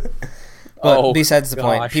 months. But Oh, besides the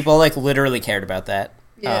point, gosh. people like literally cared about that.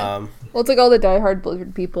 Yeah. Well, it's like all the diehard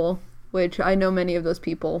Blizzard people, which I know many of those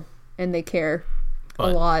people, and they care a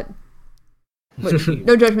But- lot. Which,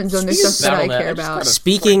 no judgment zone. There's stuff that I BattleNet, care just got about. a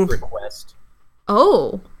Speaking- friend request.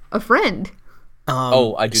 Oh, a friend.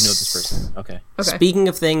 Oh, I do know this person. Okay. Okay, Speaking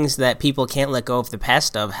of things that people can't let go of the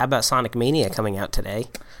past of, how about Sonic Mania coming out today?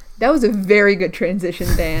 that was a very good transition,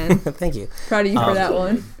 Dan. Thank you. Proud of you for that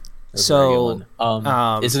one. That's a very So, good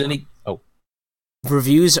one. Is it any? Oh,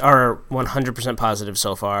 Reviews are 100% positive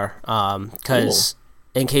so far. Because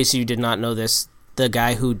in case you did not know this, the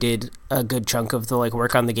guy who did a good chunk of the like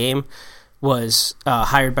work on the game was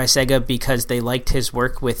hired by Sega because they liked his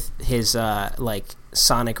work with his like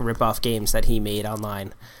Sonic ripoff games that he made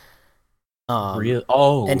online. real?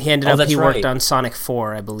 Oh, And he ended oh, up that's he worked right. on Sonic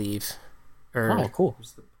 4, I believe. Oh, cool.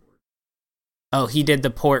 Oh, he did the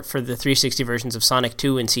port for the 360 versions of Sonic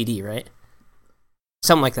 2 and CD, right?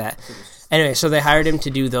 Something like that. Anyway, so they hired him to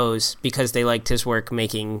do those because they liked his work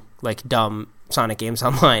making like dumb Sonic games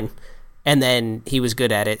online. And then he was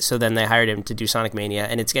good at it, so then they hired him to do Sonic Mania,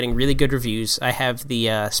 and it's getting really good reviews. I have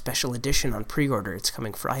the special edition on pre-order. It's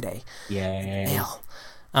coming Friday. Yeah. Hell.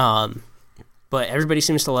 But everybody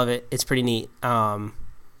seems to love it. It's pretty neat.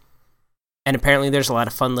 And apparently there's a lot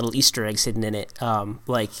of fun little Easter eggs hidden in it.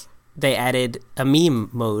 Like, they added a meme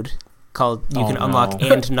mode called you can unlock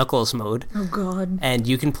no. and Knuckles mode, Oh God. and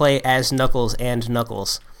you can play as Knuckles and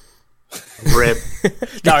Knuckles. Rip. Sorry,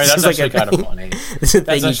 This that's is like actually a kind of thing. funny. This is a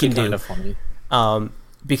That's thing you actually can kind do. of funny.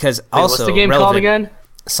 Because Wait, also what's the game relevant, called again?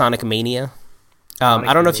 Sonic Mania. Sonic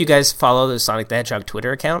I don't know if you Mania. guys follow the Sonic the Hedgehog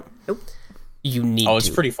Twitter account. Nope. You need Oh, it's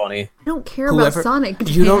to. pretty funny. I don't care Whoever- about Sonic.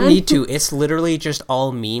 You don't Dan. need to. It's literally just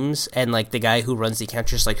all memes, and like the guy who runs the account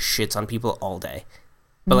just like shits on people all day.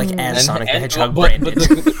 But like as Sonic the Hedgehog branded.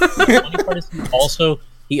 the funny part is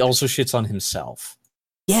he also shits on himself.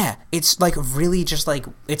 Yeah, it's like really just like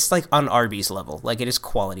it's like on Arby's level. Like it is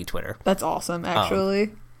quality Twitter. That's awesome,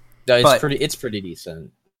 actually. It's pretty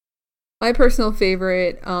decent. My personal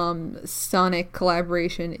favorite Sonic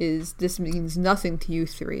collaboration is, this means nothing to you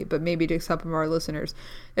three, but maybe to some of our listeners.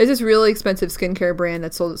 There's this really expensive skincare brand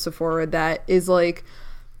that's sold at Sephora that is like,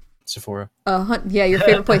 Sephora. yeah, your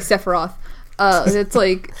favorite place, Sephiroth. It's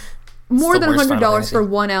like more the than worst Final $100 Fantasy. for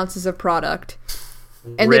 1 ounce of product.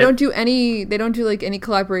 And Rip. they don't do like any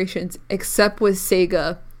collaborations except with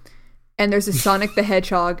Sega. And there's a Sonic the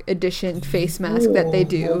Hedgehog edition face mask that they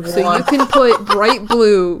do. So you can put bright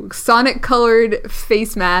blue Sonic colored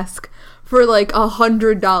face mask for like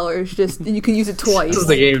 $100. Just and you can use it twice. This is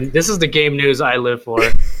the game. This is the game news I live for.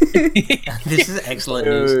 This is excellent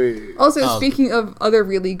news. Also, speaking of other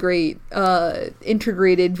really great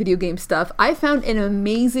integrated video game stuff, I found an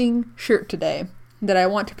amazing shirt today that I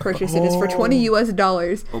want to purchase. It is for $20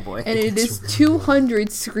 US. Oh boy. And it is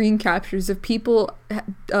 200 screen captures of people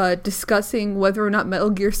discussing whether or not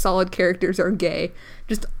Metal Gear Solid characters are gay,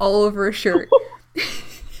 just all over a shirt.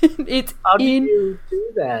 It's How do in you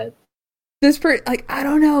do that? like I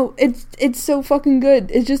don't know. It's so fucking good.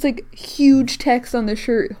 It's just like huge text on the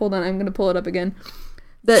shirt. Hold on, I'm gonna pull it up again.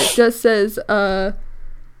 That just says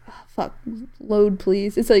fuck, load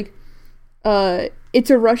please. It's like it's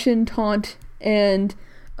a Russian taunt, and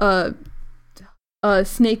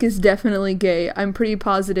Snake is definitely gay. I'm pretty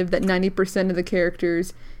positive that 90% of the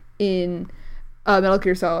characters in Metal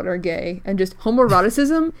Gear Solid are gay, and just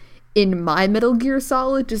homoeroticism in my Metal Gear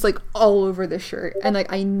Solid just like all over the shirt, and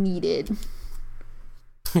like I need it.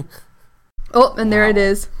 Oh, and there it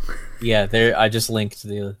is, Yeah, there. I just linked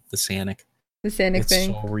the Sonic. the Sonic It's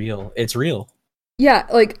thing. so real. It's real. Yeah,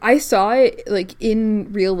 like I saw it like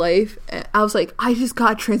in real life. I was like, I just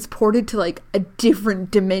got transported to like a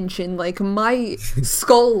different dimension. Like my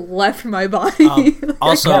skull left my body. Like,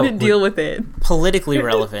 also- I couldn't deal with it. Politically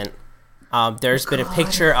relevant. There's been a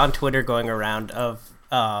picture on Twitter going around of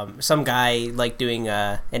some guy like doing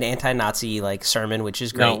an anti-Nazi like sermon, which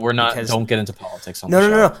is great. No, we're not. Don't get into politics.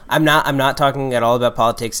 No. I'm not talking at all about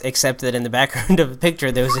politics, except that in the background of the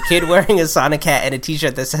picture, there was a kid wearing a Sonic hat and a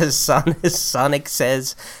T-shirt that says Sonic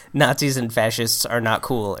says Nazis and fascists are not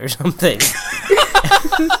cool or something.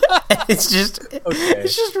 It's just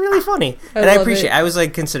really funny, and I appreciate it. I was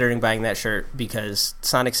like considering buying that shirt because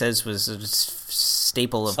Sonic Says was a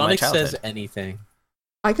staple of my childhood. Sonic Says anything.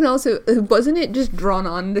 I can also, wasn't it just drawn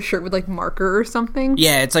on the shirt with like marker or something?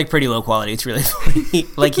 Yeah, it's like pretty low quality. It's really funny.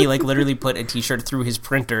 Like he like literally put a T-shirt through his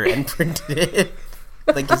printer and printed it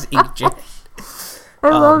like his inkjet. I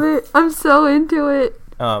love it. I'm so into it.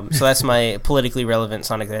 So that's my politically relevant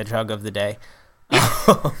Sonic the Hedgehog of the day.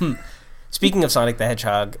 Speaking of Sonic the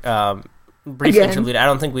Hedgehog, brief interlude. I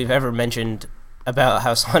don't think we've ever mentioned about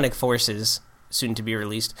how Sonic Forces, soon to be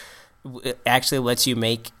released, actually lets you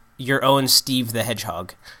make your own Steve the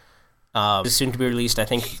Hedgehog. It's soon to be released. I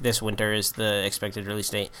think this winter is the expected release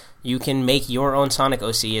date. You can make your own Sonic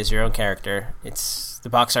OC as your own character. The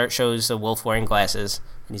box art shows a wolf wearing glasses,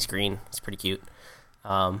 and he's green. It's pretty cute.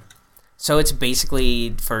 So it's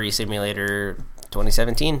basically Furry Simulator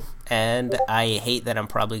 2017, and I hate that I'm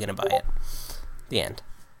probably going to buy it. The end.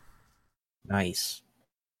 Nice.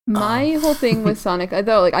 My whole thing with Sonic, I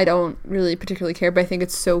don't really particularly care, but I think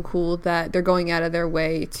it's so cool that they're going out of their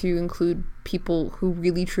way to include people who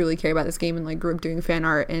really truly care about this game and like grew up doing fan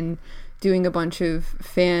art and doing a bunch of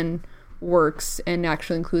fan works and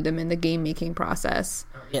actually include them in the game making process.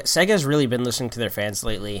 Yeah, Sega's really been listening to their fans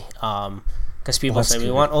lately. Because people say,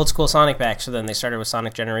 we want old school Sonic back, so then they started with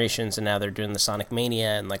Sonic Generations, and now they're doing the Sonic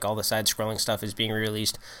Mania, and like all the side-scrolling stuff is being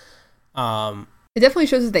released. It definitely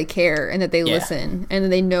shows that they care, and that they listen, and that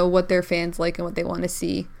they know what their fans like and what they want to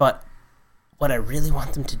see. But what I really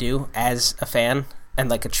want them to do, as a fan, and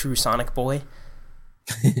like a true Sonic boy,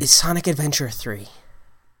 is Sonic Adventure 3.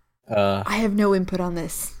 I have no input on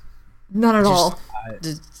this. None at all.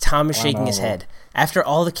 Tom is shaking his head. After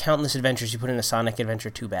all the countless adventures you put in a Sonic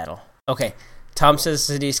Adventure 2 battle. Okay, Tom says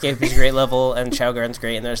Cityscape is a great level and Chao Garden's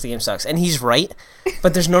great and the rest of the game sucks. And he's right,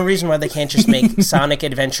 but there's no reason why they can't just make Sonic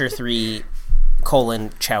Adventure 3 :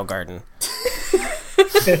 Chao Garden.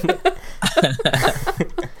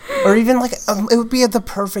 Or even like, it would be the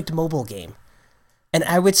perfect mobile game. And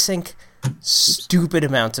I would sink stupid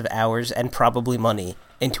amounts of hours and probably money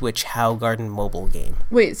into a Chao Garden mobile game.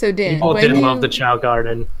 Wait, so Dan, people did love the Chao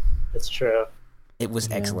Garden. It's true. It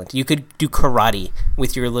was excellent. You could do karate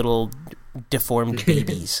with your little deformed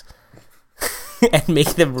babies and make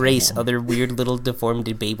them race other weird little deformed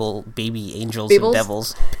baby angels and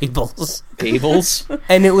devils. Bables.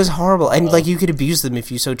 And it was horrible. And like you could abuse them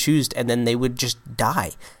if you so choose, and then they would just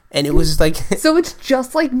die. And it was like... So it's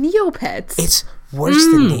just like Neopets. It's worse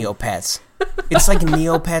than Neopets. It's like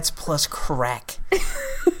Neopets plus crack.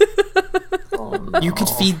 You could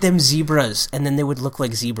feed them zebras, and then they would look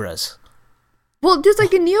like zebras. Well, just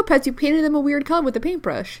like in Neopets, you painted them a weird color with a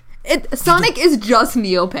paintbrush. Sonic is just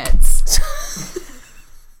Neopets.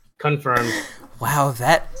 Confirmed. Wow,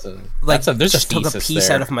 there's just took a piece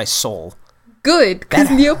out of my soul. Good, because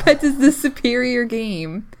Neopets is the superior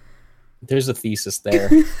game. There's a thesis there.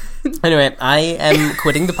 Anyway, I am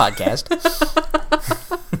quitting the podcast.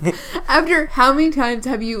 After how many times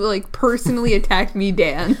have you like personally attacked me,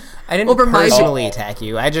 Dan? I didn't personally attack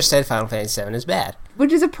you. I just said Final Fantasy VII is bad.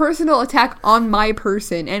 Which is a personal attack on my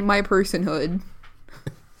person and my personhood.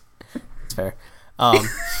 That's fair.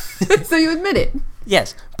 So you admit it.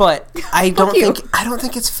 Yes, but I don't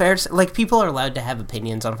think it's fair to say, like, people are allowed to have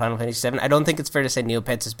opinions on Final Fantasy VII. I don't think it's fair to say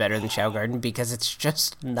Neopets is better than Chao Garden because it's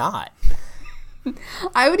just not.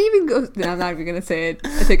 I would even go... No, I'm not even going to say it.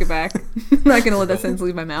 I take it back. I'm not going to let that sentence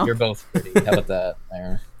leave my mouth. You're both pretty. How about that,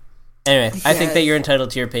 Aaron? Anyway, I think that you're entitled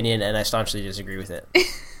to your opinion, and I staunchly disagree with it.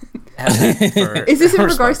 Is this in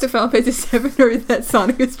regards to Final Fantasy VII, or is that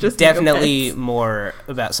Sonic is just definitely Neopets? More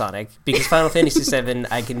about Sonic, because Final Fantasy VII,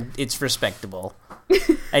 it's respectable.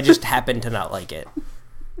 I just happen to not like it.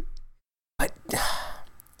 But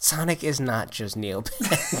Sonic is not just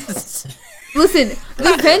Neopets. Listen,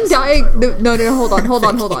 the Venn diagram... No, hold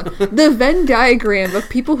on. The Venn diagram of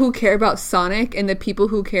people who care about Sonic and the people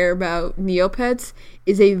who care about Neopets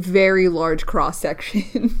is a very large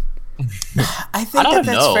cross-section. I think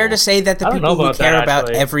that's fair to say that the people who care about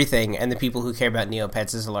everything and the people who care about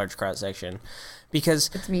Neopets is a large cross-section. Because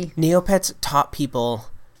Neopets taught people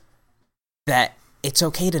that it's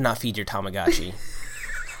okay to not feed your Tamagotchi.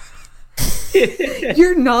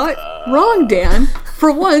 You're not wrong, Dan.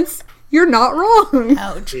 For once... You're not wrong.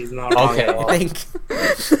 Ouch. He's not wrong. Okay, I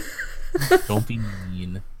think. Don't be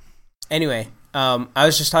mean. Anyway, I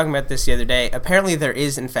was just talking about this the other day. Apparently, there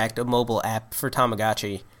is, in fact, a mobile app for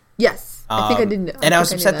Tamagotchi. Yes, I think I didn't know. And I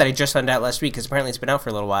was upset that I just found out last week because apparently it's been out for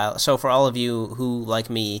a little while. So for all of you who, like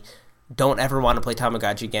me, don't ever want to play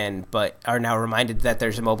Tamagotchi again, but are now reminded that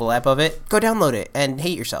there's a mobile app of it, go download it and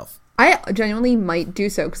hate yourself. I genuinely might do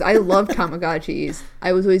so because I love Tamagotchis.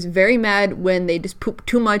 I was always very mad when they just pooped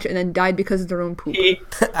too much and then died because of their own poop.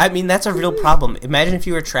 I mean, that's a real problem. Imagine if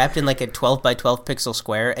you were trapped in like a 12 by 12 pixel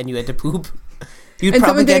square and you had to poop. You'd and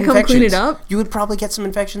probably someone get didn't come infections. clean it up? You would probably get some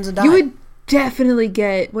infections and die. You would definitely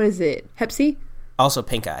get, what is it, Hep C? Also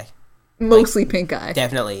pink eye. Mostly pink eye.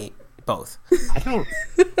 Definitely both. I don't.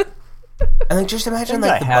 I think just imagine think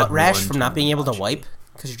like I the had butt rash one from not being able to Tamagotchi. wipe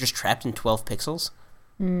because you're just trapped in 12 pixels.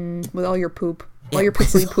 With all your poop. All Yeah, your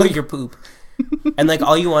pixely all poop. your poop. And like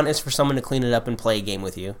all you want is for someone to clean it up and play a game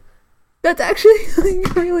with you. That's actually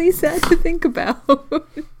like, really sad to think about.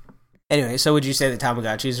 Anyway, so would you say that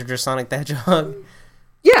Tamagotchis are just Sonic the Hedgehog?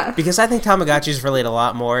 Yeah. Because I think Tamagotchis relate a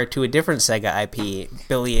lot more to a different Sega IP,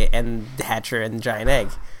 Billy and Hatcher and the Giant Egg.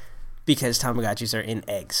 Because Tamagotchis are in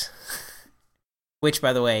eggs. Which,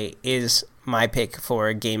 by the way, is my pick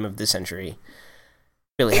for Game of the Century.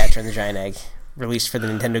 Billy Hatcher and the Giant Egg. Released for the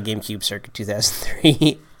Nintendo GameCube circa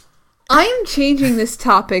 2003. I'm changing this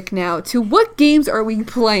topic now to what games are we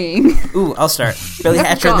playing? Ooh, I'll start. Billy Oh,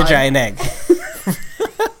 Hatcher and the God. Giant Egg.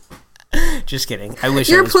 Just kidding. I wish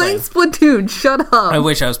I You're was playing Splatoon. Shut up. I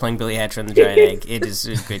wish I was playing Billy Hatcher and the Giant Egg. It is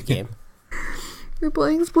a good game. You're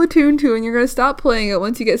playing Splatoon 2 and you're going to stop playing it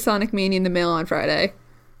once you get Sonic Mania in the mail on Friday.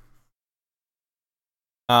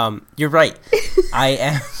 You're right. I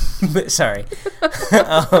am. Sorry.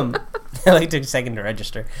 I like took a second to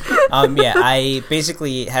register. Yeah, I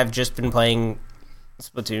basically have just been playing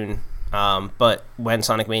Splatoon. But when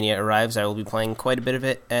Sonic Mania arrives, I will be playing quite a bit of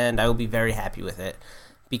it, and I will be very happy with it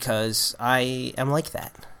because I am like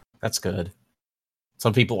that. That's good.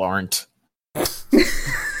 Some people aren't.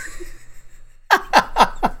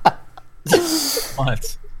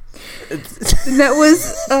 What? That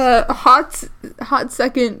was hot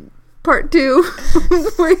second part 2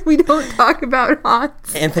 where we don't talk about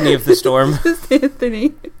HOTS. Anthony of the Storm. Just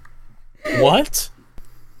Anthony. What?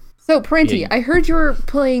 So, Parenti, Yeah. I heard you were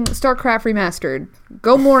playing StarCraft Remastered.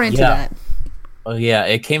 Go more into Yeah. that. Oh yeah,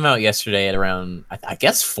 it came out yesterday at around I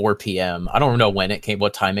guess 4 p.m. I don't know when it came,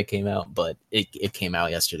 what time it came out, but it came out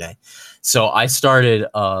yesterday. So I started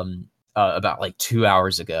about like 2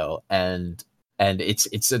 hours ago, and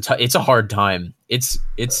it's a hard time. It's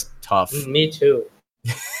tough. Me too.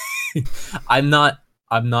 I'm not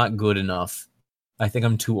good enough. I think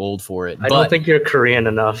I'm too old for it. I don't think you're Korean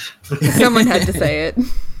enough. Someone had to say it.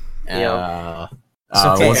 It's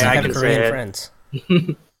okay. wasn't I I have can Korean say it. friends.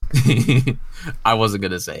 I wasn't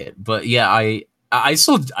gonna say it, but yeah, I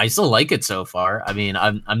still like it so far. I mean,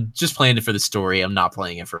 I'm just playing it for the story. I'm not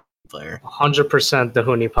playing it for player. 100% the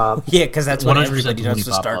Huni Pop. Yeah, because that's what 100% everybody does with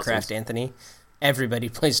Looney Pop StarCraft, houses. Anthony. Everybody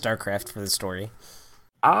plays StarCraft for the story.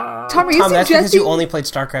 Tom, are you Tom, that's because suggesting you only played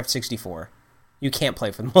StarCraft 64. You can't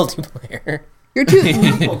play for the multiplayer. you're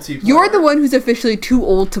you're the one who's officially too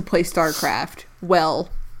old to play StarCraft? Well,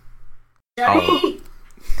 Oh,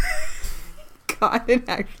 God, it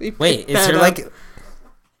actually. Wait, picked is that there up. like...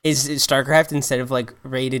 Is StarCraft, instead of like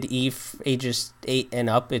rated E ages 8 and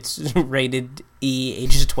up, it's rated E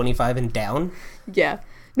ages 25 and down? Yeah.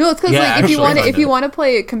 No, it's because Yeah, like if you actually, want to kinda.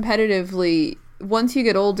 play it competitively, once you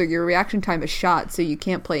get older, your reaction time is shot, so you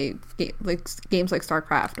can't play games like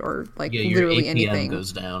StarCraft or like yeah, your literally APM anything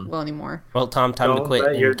goes down. well anymore. Well, Tom, time to Don't quit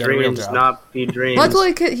let your and get a real dreams job. not be dreams. Well, that's why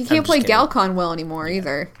he can't just play kidding. Galcon well anymore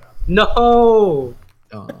either. No!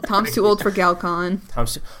 Tom's too old for Galcon.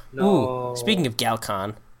 Tom's No. Ooh, speaking of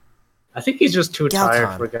Galcon, I think he's just too tired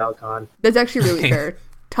Galcon. for Galcon. That's actually really fair.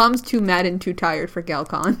 Tom's too mad and too tired for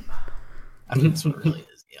Galcon. I mean, that's what it really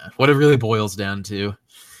is. Yeah, what it really boils down to.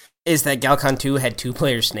 is that Galcon 2 had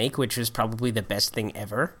two-player Snake, which was probably the best thing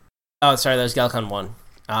ever. Oh, sorry, that was Galcon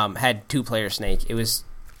 1. Had two-player Snake. It was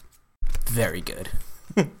very good.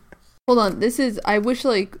 Hold on, this is. I wish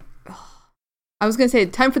like. I was gonna say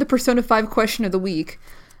time for the Persona 5 question of the week.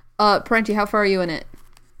 Parenti, how far are you in it?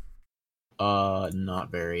 Not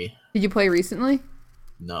very. Did you play recently?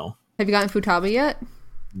 No, Have you gotten Futaba yet?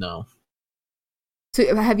 no.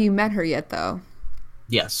 So have you met her yet though?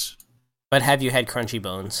 Yes. But have you had Crunchy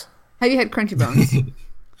Bones? Have you had Crunchy Bones?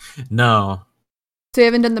 No. So you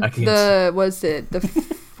haven't done I can't the was it the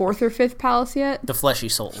fourth or fifth palace yet? The Fleshy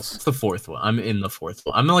Souls. It's the fourth one. I'm in the fourth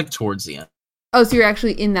one. I'm like towards the end. Oh, so you're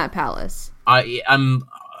actually in that palace. I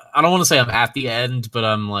don't want to say I'm at the end, but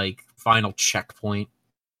I'm like final checkpoint.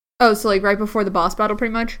 Oh, so like right before the boss battle,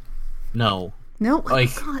 pretty much. No. No,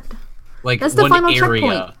 Like- God. Like That's the one final area.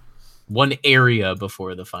 checkpoint. one area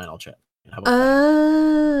before the final chapter. How about that?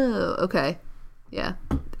 Oh, okay. Yeah.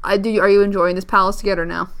 Are you enjoying this palace together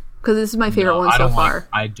now? Because this is my favorite one so far.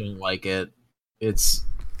 I don't like it. It's,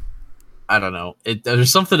 I don't know.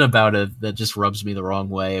 There's something about it that just rubs me the wrong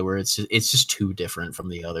way. Where it's just too different from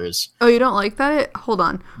the others. Oh, you don't like that? Hold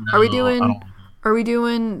on. No, Are we I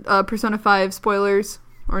doing Persona 5 spoilers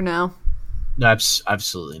or no? No,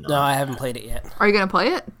 absolutely not. No, I haven't played it yet. Are you gonna play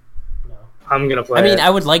it? I'm gonna play. I mean, it I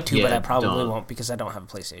would like to, but Yeah, I probably don't. won't because I don't have a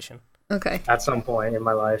PlayStation. Okay. at some point in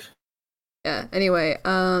my life. Yeah. Anyway,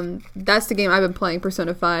 that's the game I've been playing,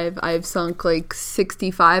 Persona 5. I've sunk like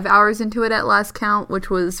 65 hours into it at last count, which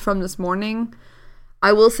was from this morning.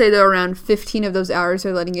 I will say that around 15 of those hours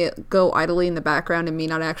are letting it go idly in the background and me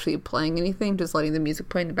not actually playing anything, just letting the music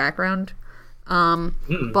play in the background.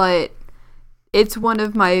 But it's one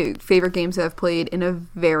of my favorite games that I've played in a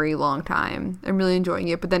very long time. I'm really enjoying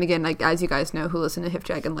it. But then again, like, as you guys know who listen to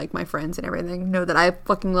HipJag and like my friends and everything, know that I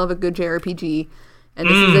fucking love a good JRPG. And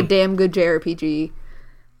this is a damn good JRPG.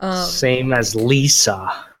 Same as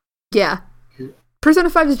Lisa. Yeah. Persona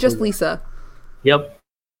 5 is just Lisa. Yep.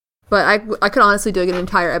 But I could honestly do like an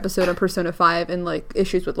entire episode on Persona 5 and like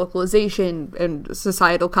issues with localization and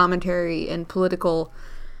societal commentary and political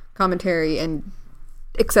commentary and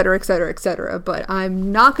et cetera, et cetera, et cetera. But I'm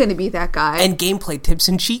not going to be that guy. And gameplay tips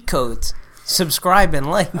and cheat codes. Subscribe and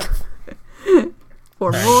like.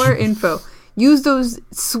 For more info, use those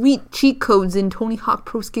sweet cheat codes in Tony Hawk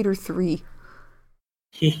Pro Skater 3.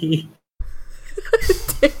 You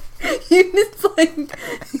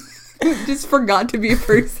just forgot to be a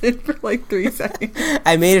person for like 3 seconds.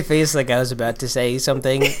 I made a face like I was about to say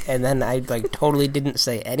something, and then I like totally didn't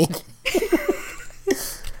say anything.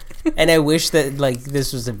 And I wish that like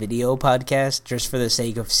this was a video podcast just for the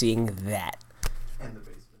sake of seeing that. And the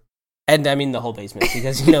basement. And I mean the whole basement,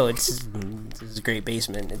 because you know it's a great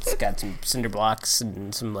basement. It's got some cinder blocks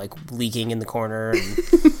and some like leaking in the corner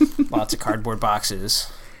and lots of cardboard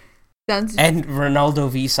boxes. And Ronaldo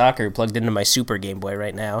v Soccer plugged into my Super Game Boy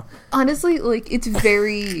right now. Honestly, like, it's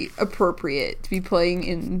very appropriate to be playing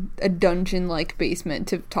in a dungeon-like basement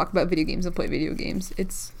to talk about video games and play video games.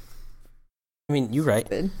 It's... I mean, you're right.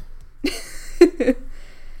 Good.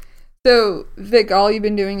 So, Vic, all you've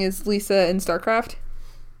been doing is Lisa and StarCraft?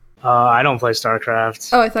 I don't play StarCraft.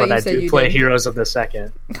 Oh, I thought you but said I do you play did. Heroes of the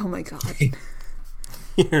Second. Oh my god.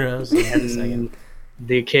 Heroes. And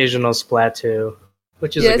the occasional Splatoon,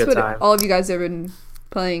 which is Yeah, a that's good what time. all of you guys have been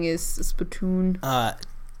playing is Splatoon.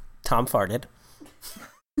 Tom farted.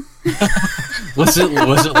 Was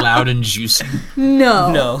it loud and juicy?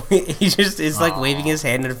 No. No, he just is like waving his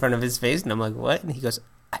hand in front of his face, and I'm like, what? And he goes,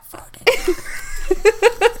 I farted.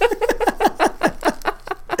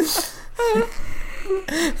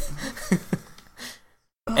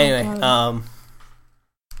 Anyway,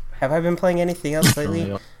 have I been playing anything else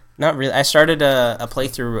lately? Not really. I started a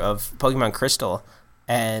playthrough of Pokemon Crystal,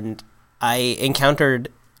 and I encountered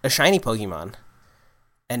a shiny Pokemon,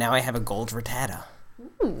 and now I have a gold Rattata.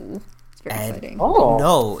 Ooh. It's very exciting. Oh.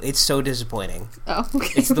 No, it's so disappointing. Oh,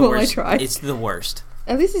 okay. It's the Well, worst. I tried. It's the worst.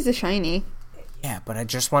 At least it's a shiny. Yeah, but I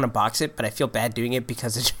just want to box it, but I feel bad doing it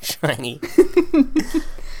because it's shiny.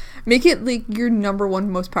 Make it like your number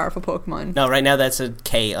one most powerful Pokemon. No, right now that's a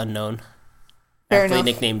K unknown. Fair Aptly enough.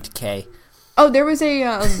 nicknamed K. Oh, there was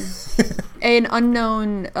an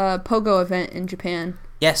unknown Pogo event in Japan.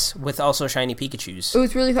 Yes, with also shiny Pikachus. It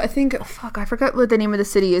was really, I forgot what the name of the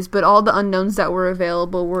city is, but all the unknowns that were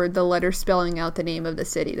available were the letters spelling out the name of the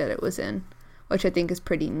city that it was in, which I think is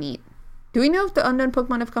pretty neat. Do we know if the unknown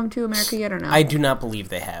Pokemon have come to America yet or not? I do not believe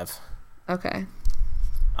they have. Okay.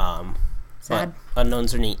 But Sad.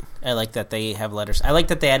 unknowns are neat. I like that they have letters. I like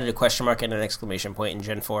that they added a question mark and an exclamation point in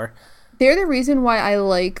Gen 4. They're the reason why I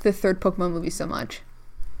like the third Pokemon movie so much.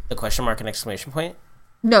 The question mark and exclamation point?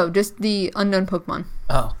 No, just the unknown Pokemon.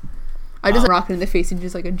 Oh. I just rock it in the face and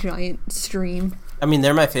just like a giant stream. I mean,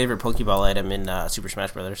 they're my favorite Pokeball item in Super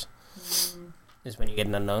Smash Brothers. Is when you get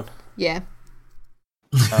an unknown. Yeah.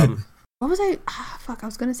 What was I? I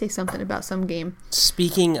was gonna say something about some game.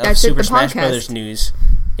 Speaking of That's it, Super the Smash podcast. Brothers news,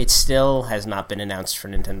 it still has not been announced for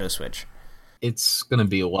Nintendo Switch. It's gonna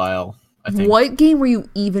be a while, I think. What game were you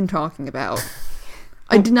even talking about?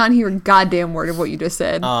 I did not hear a goddamn word of what you just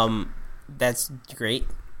said. That's great.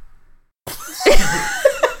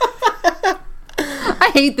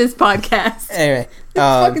 I hate this podcast. Anyway, It's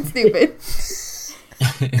fucking stupid.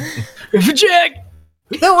 Jack!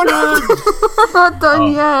 No, we're not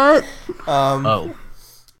done yet. Oh,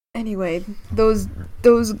 Anyway, those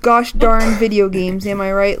gosh darn video games, am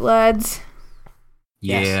I right, lads?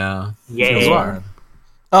 yeah. Yeah. You are.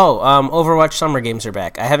 Oh, Overwatch Summer Games are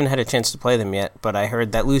back. I haven't had a chance to play them yet, but I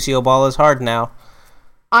heard that Lucio Ball is hard now.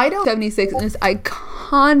 I don't 76 and this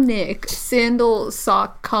iconic sandal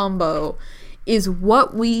sock combo is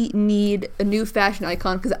what we need, a new fashion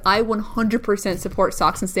icon, because I 100% support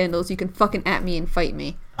socks and sandals. You can fucking at me and fight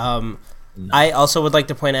me. I also would like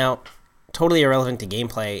to point out, totally irrelevant to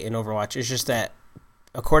gameplay in Overwatch, is just that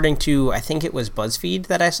according to, I think it was BuzzFeed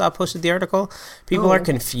that I saw posted the article, people are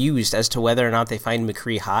confused as to whether or not they find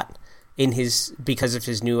McCree hot because of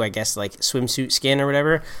his new, I guess, like swimsuit skin or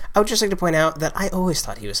whatever. I would just like to point out that I always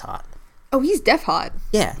thought he was hot. Oh, he's def hot.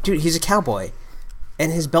 Yeah, dude, he's a cowboy,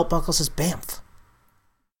 and his belt buckle says Banff.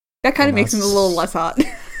 That kind of makes him a little less hot.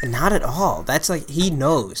 Not at all. That's like, he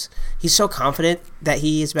knows. He's so confident that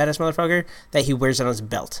he is a badass motherfucker that he wears it on his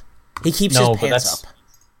belt. He keeps his pants up.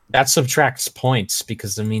 That subtracts points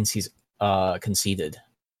because it means he's conceited.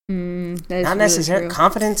 Not really necessarily.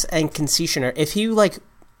 Confidence and conceition are, if he like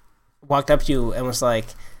walked up to you and was like,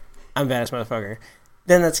 I'm a badass motherfucker,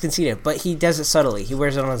 then that's conceited. But he does it subtly. He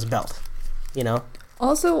wears it on his belt. You know?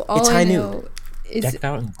 Also, all I know is decked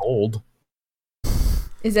out in gold.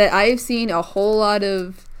 Is that I've seen a whole lot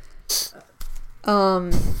of Hanzo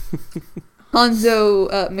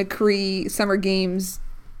McCree Summer Games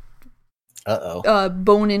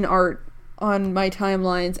bone-in art on my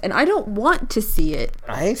timelines, and I don't want to see it.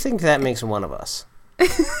 I think that makes one of us.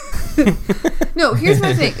 No, here's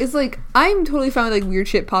my thing. It's like, I'm totally fine with like weird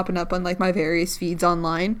shit popping up on like my various feeds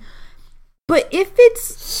online. But if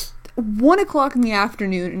it's 1 o'clock in the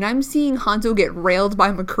afternoon and I'm seeing Hanzo get railed by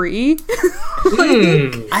McCree,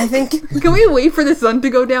 I think, can we wait for the sun to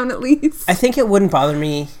go down at least? I think it wouldn't bother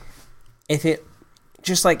me if it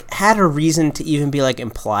just like had a reason to even be like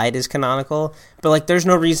implied as canonical, but like there's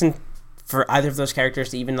no reason for either of those characters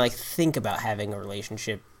to even like think about having a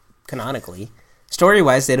relationship canonically.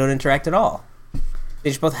 Story-wise, they don't interact at all. They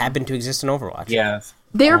just both happen to exist in Overwatch. Yeah.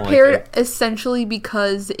 They're paired essentially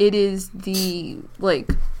because it is the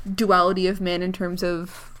like duality of man in terms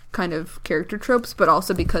of kind of character tropes, but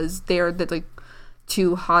also because they are the like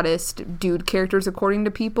two hottest dude characters according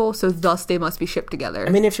to people, so thus they must be shipped together. I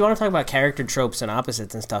mean, if you want to talk about character tropes and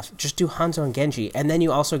opposites and stuff, just do Hanzo and Genji, and then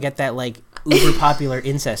you also get that like uber popular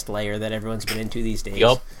incest layer that everyone's been into these days.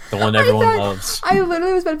 Yup, the one everyone loves. I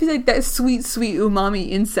literally was about to be like that sweet umami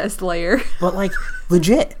incest layer. But like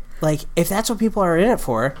legit, like if that's what people are in it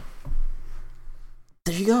for,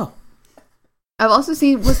 there you go. I've also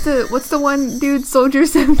seen what's the one dude, Soldier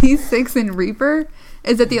 76 and Reaper?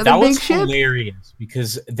 Is that the other big ship? That was hilarious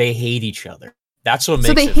because they hate each other. That's what makes it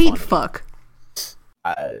so they it hate funny. fuck.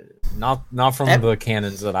 Not from the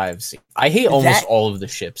canons that I've seen. I hate almost all of the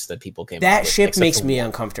ships that people came. That with, ship makes me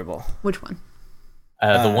uncomfortable. Which one?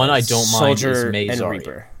 The one I don't mind is Mei and Zarya.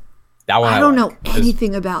 Reaper. That one I don't know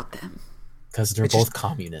anything about them because they're both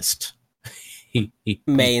communist.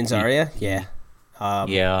 Mei and Zarya, yeah,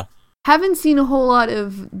 yeah. Haven't seen a whole lot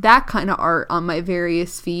of that kind of art on my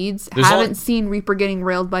various feeds. Haven't seen Reaper getting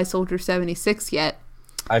railed by Soldier 76 yet.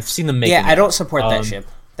 I've seen them make. Yeah, I don't support that ship.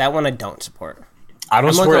 That one I don't support. I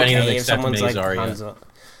don't support any of them except Mei Zarya.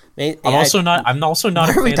 I'm also not.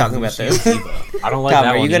 Why are we talking about this? I don't like Tom,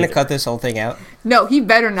 that. Are you going to cut this whole thing out? No, he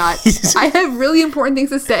better not. I have really important things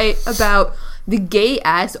to say about the gay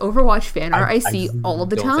ass Overwatch fan art I see all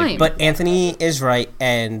the time. But Anthony is right,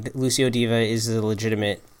 and Lucio Diva is a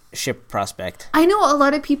legitimate ship prospect. I know a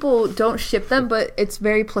lot of people don't ship them, but it's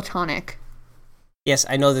very platonic. Yes,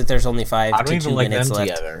 I know that there's only 5 to 2 minutes left.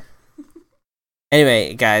 Together.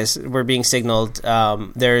 Anyway, guys, we're being signaled.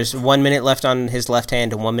 There's 1 minute left on his left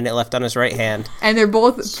hand and 1 minute left on his right hand. And they're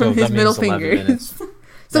both from his middle fingers.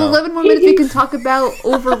 So 11 more minutes we can talk about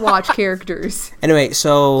Overwatch characters. Anyway,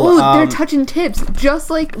 so... Oh, they're touching tips, just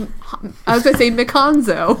like, I was going to say,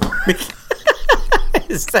 Mikanzo.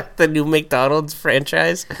 Is that the new McDonald's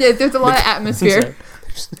franchise? Yeah, there's a lot of atmosphere.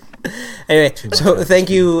 Anyway, so thank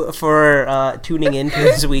you for tuning in to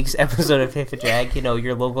this week's episode of Hey Jag. You know,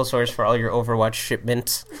 your local source for all your Overwatch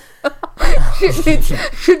shipments. Shipments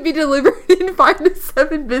should be delivered in 5 to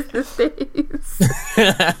 7 business days.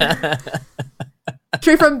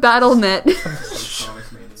 Straight from BattleNet.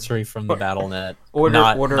 Straight from the BattleNet.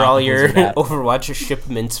 Order all your Overwatch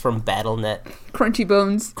shipments from BattleNet. Crunchy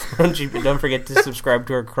Bones. Don't forget to subscribe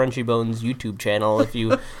to our Crunchy Bones YouTube channel. If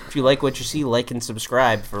you like what you see, like and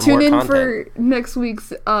subscribe for more content. Tune in for next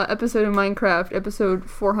week's episode of Minecraft, episode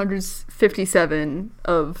 457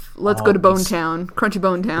 of Let's Go to Bone Town, Crunchy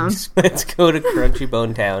Bone Town. Let's go to Crunchy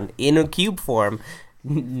Bone Town in a cube form,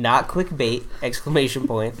 not clickbait! !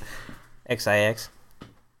 XIX.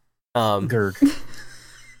 Gurg.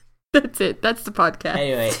 That's it. That's the podcast.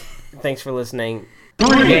 Anyway, thanks for listening. 3,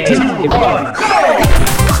 2, 1, go!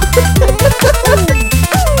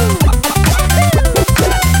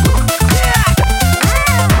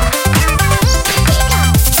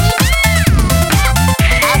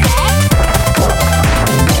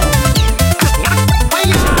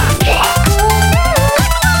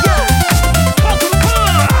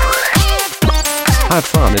 Have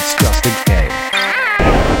fun at Sky.